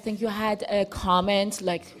Australia, I think you had a comment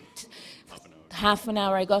like half an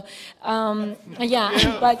hour ago.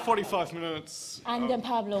 Yeah, but 45 minutes. And then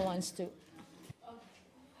Pablo wants to.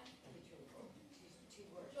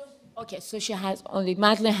 Okay, so she has only,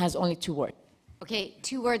 Madeleine has only 2 words. Okay,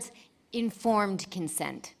 2 words, informed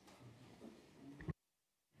consent.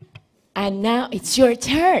 And now it's your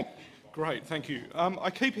turn. Great, thank you. I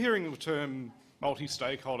keep hearing the term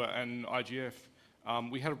multi-stakeholder and IGF.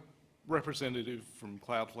 We had a representative from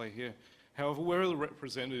Cloudflare here. However, where are the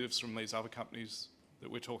representatives from these other companies that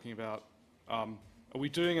we're talking about? Are we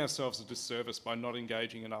doing ourselves a disservice by not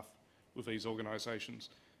engaging enough with these organisations?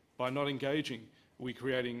 By not engaging, are we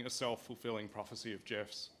creating a self-fulfilling prophecy of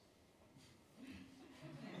Jeff's?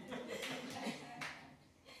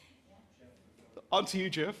 On to you,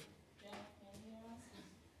 Jeff.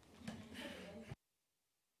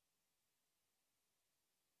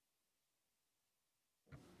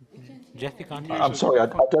 Jeff, you can't hear. I'm sorry, I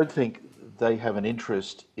don't think they have an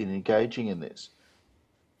interest in engaging in this.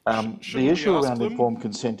 The issue around informed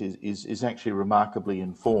consent is actually remarkably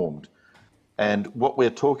informed. And what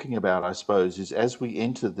we're talking about, I suppose, is as we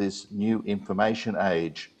enter this new information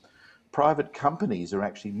age, private companies are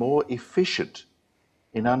actually more efficient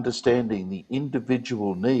in understanding the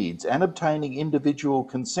individual needs and obtaining individual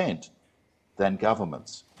consent than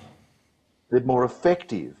governments. They're more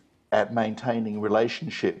effective at maintaining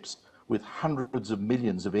relationships with hundreds of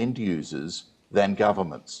millions of end users than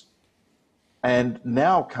governments. And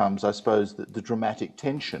now comes, I suppose, the dramatic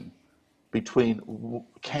tension between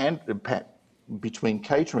catering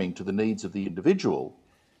to the needs of the individual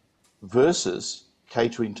versus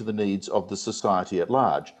catering to the needs of the society at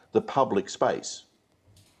large, the public space.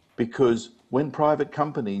 Because when private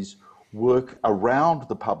companies work around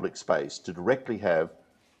the public space to directly have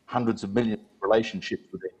hundreds of millions of relationships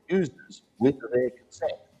with their users with their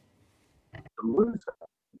consent, the loser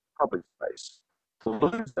is public space. The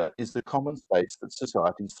loser is the common space that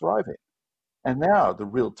societies thrive in. And now the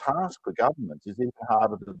real task for governments is even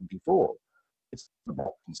harder than before. It's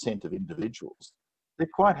about consent of individuals. They're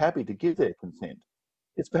quite happy to give their consent.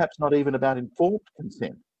 It's perhaps not even about informed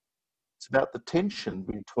consent. It's about the tension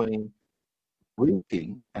between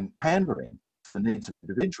reaching and pandering to the needs of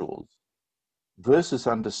individuals versus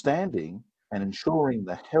understanding and ensuring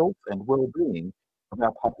the health and well-being of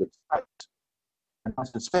our public space. And I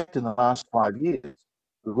suspect in the last 5 years,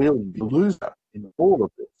 the real loser in all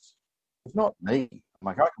of this is not me.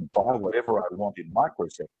 Like, I can buy whatever I want in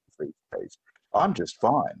microseconds these days. I'm just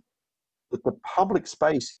fine. But the public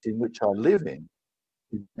space in which I live in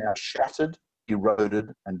is now shattered,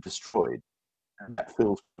 eroded, and destroyed. And that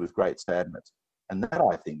fills me with great sadness. And that,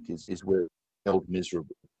 I think, is where it's held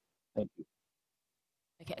miserable. Thank you.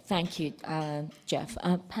 Okay, thank you, Jeff.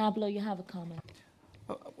 Pablo, you have a comment.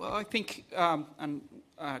 Well, I think, and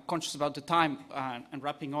conscious about the time and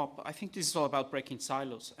wrapping up, I think this is all about breaking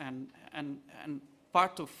silos. And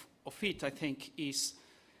part of it, I think, is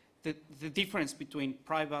the difference between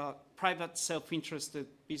private self-interested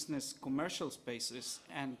business commercial spaces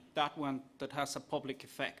and that one that has a public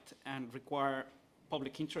effect and require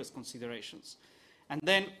public interest considerations. And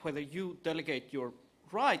then whether you delegate your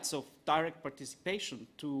rights of direct participation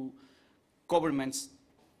to governments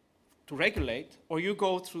to regulate, or you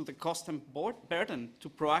go through the cost and burden to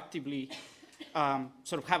proactively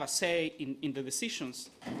sort of have a say in the decisions,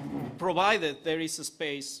 provided there is a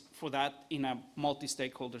space for that in a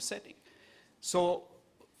multi-stakeholder setting. So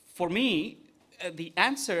for me, the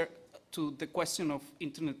answer to the question of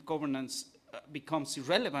internet governance becomes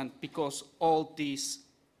irrelevant because all these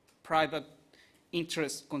private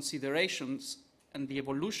interest considerations and the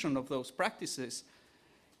evolution of those practices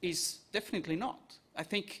is definitely not. I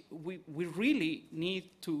think we really need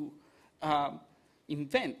to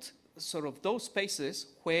invent sort of those spaces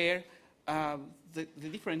where the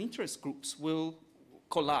different interest groups will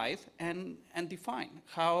collide and define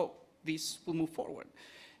how this will move forward.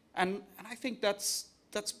 And I think that's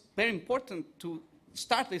very important to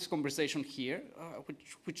start this conversation here,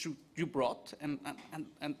 which you brought, and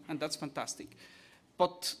that's fantastic.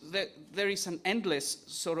 But there is an endless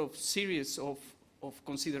sort of series of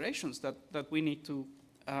considerations that we need to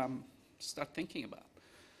start thinking about.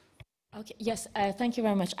 Okay, yes, thank you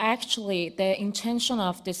very much. Actually, the intention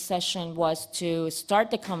of this session was to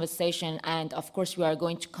start the conversation, and of course we are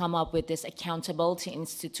going to come up with this accountability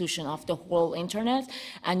institution of the whole internet,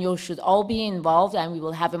 and you should all be involved, and we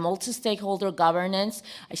will have a multi-stakeholder governance.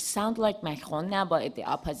 I sound like Macron now, but the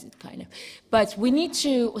opposite kind of. But we need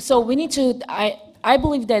to, I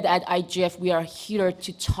believe that at IGF we are here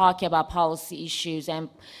to talk about policy issues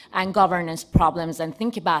and governance problems and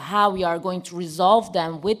think about how we are going to resolve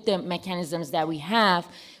them with the mechanisms that we have,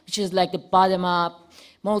 which is like the bottom-up,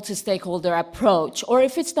 multi-stakeholder approach. Or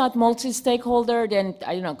if it's not multi-stakeholder, then,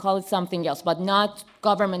 I don't know, call it something else, but not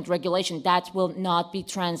government regulation. That will not be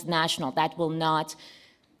transnational. That will not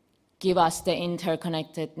give us the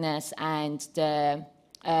interconnectedness and the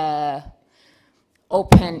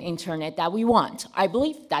open internet that we want. I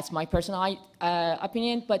believe that's my personal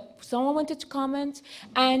opinion, but someone wanted to comment.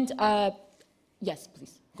 And yes,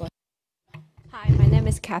 please, go ahead. Hi, my name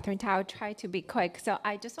is Catherine Tao. I'll try to be quick. So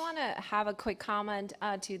I just want to have a quick comment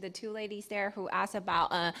to the two ladies there who asked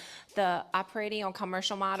about the operating or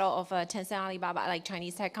commercial model of Tencent, Alibaba, like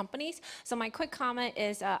Chinese tech companies. So my quick comment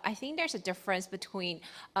is I think there's a difference between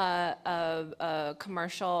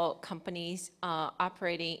commercial companies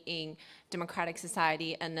operating in democratic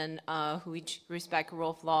society and then who respect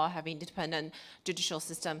rule of law, having independent judicial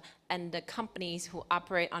system, and the companies who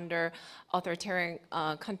operate under authoritarian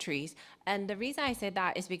countries. And the reason I say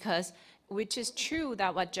that is because, which is true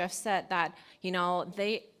that what Jeff said, that, you know,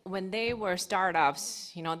 when they were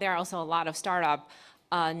startups, you know, there are also a lot of startup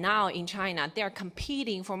now in China, they're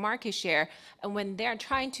competing for market share. And when they're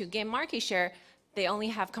trying to gain market share, they only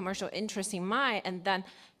have commercial interest in mind. And then,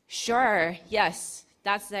 sure, yes,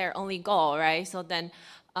 that's their only goal, right? So then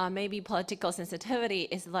maybe political sensitivity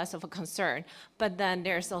is less of a concern. But then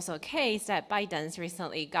there's also a case that Biden's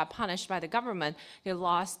recently got punished by the government.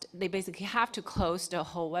 They basically have to close the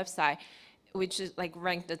whole website, which is like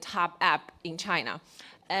ranked the top app in China.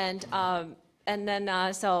 And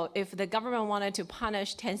then, so if the government wanted to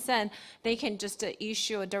punish Tencent, they can just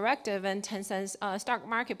issue a directive, and Tencent's stock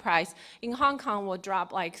market price in Hong Kong will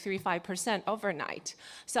drop like 3–5% overnight.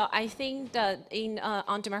 So I think that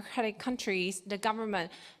on democratic countries, the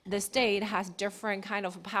government, the state has different kind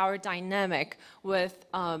of power dynamic with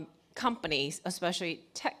companies, especially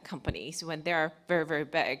tech companies, when they're very, very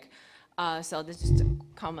big. So this is a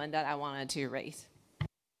comment that I wanted to raise.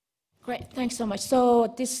 Great, thanks so much.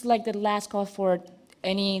 So this is like the last call for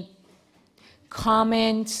any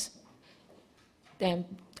comments. Then,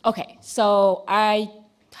 okay, so I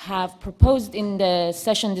have proposed in the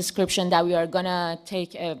session description that we are gonna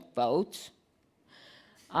take a vote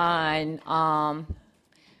on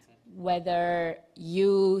whether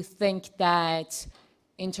you think that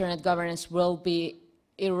internet governance will be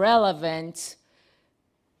irrelevant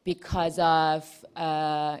because of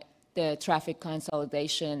the traffic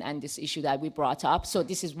consolidation and this issue that we brought up. So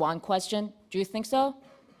this is one question. Do you think so?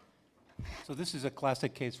 So this is a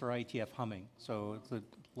classic case for ITF humming. So it's a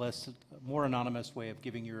more anonymous way of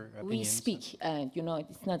giving your opinions. We speak, you know,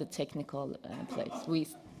 it's not a technical place.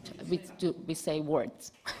 We say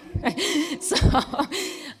words. So,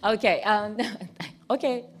 okay,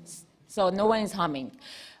 okay. So no one is humming.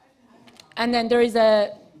 And then there is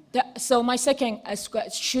so my second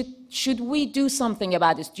should we do something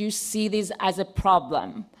about this? Do you see this as a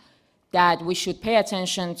problem that we should pay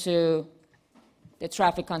attention to the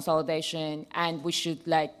traffic consolidation and we should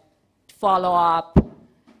like follow up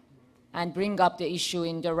and bring up the issue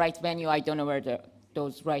in the right venue? I don't know where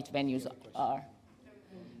those right venues are.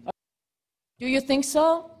 Do you think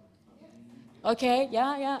so? Okay,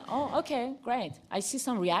 yeah. Oh, okay, great. I see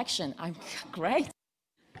some reaction. I'm great.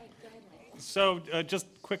 So just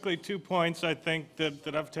quickly, 2 points I think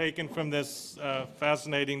that I've taken from this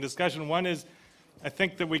fascinating discussion. One is I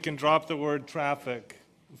think that we can drop the word traffic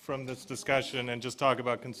from this discussion and just talk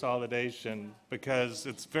about consolidation, because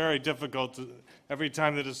it's very difficult to, every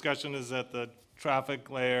time the discussion is at the traffic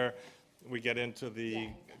layer, we get into the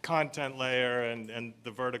content layer and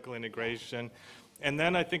the vertical integration. And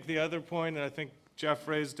then I think the other point, and I think Jeff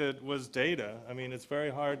raised it, was data. I mean, it's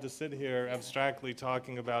very hard to sit here abstractly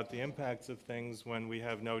talking about the impacts of things when we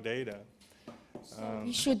have no data.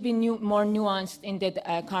 We should be more nuanced in the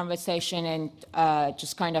conversation and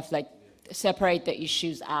just kind of like separate the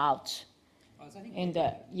issues out.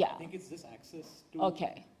 Yeah. I think it's this access to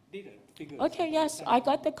data. Okay, yes, I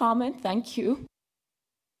got the comment. Thank you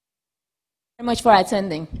very much for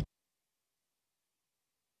attending.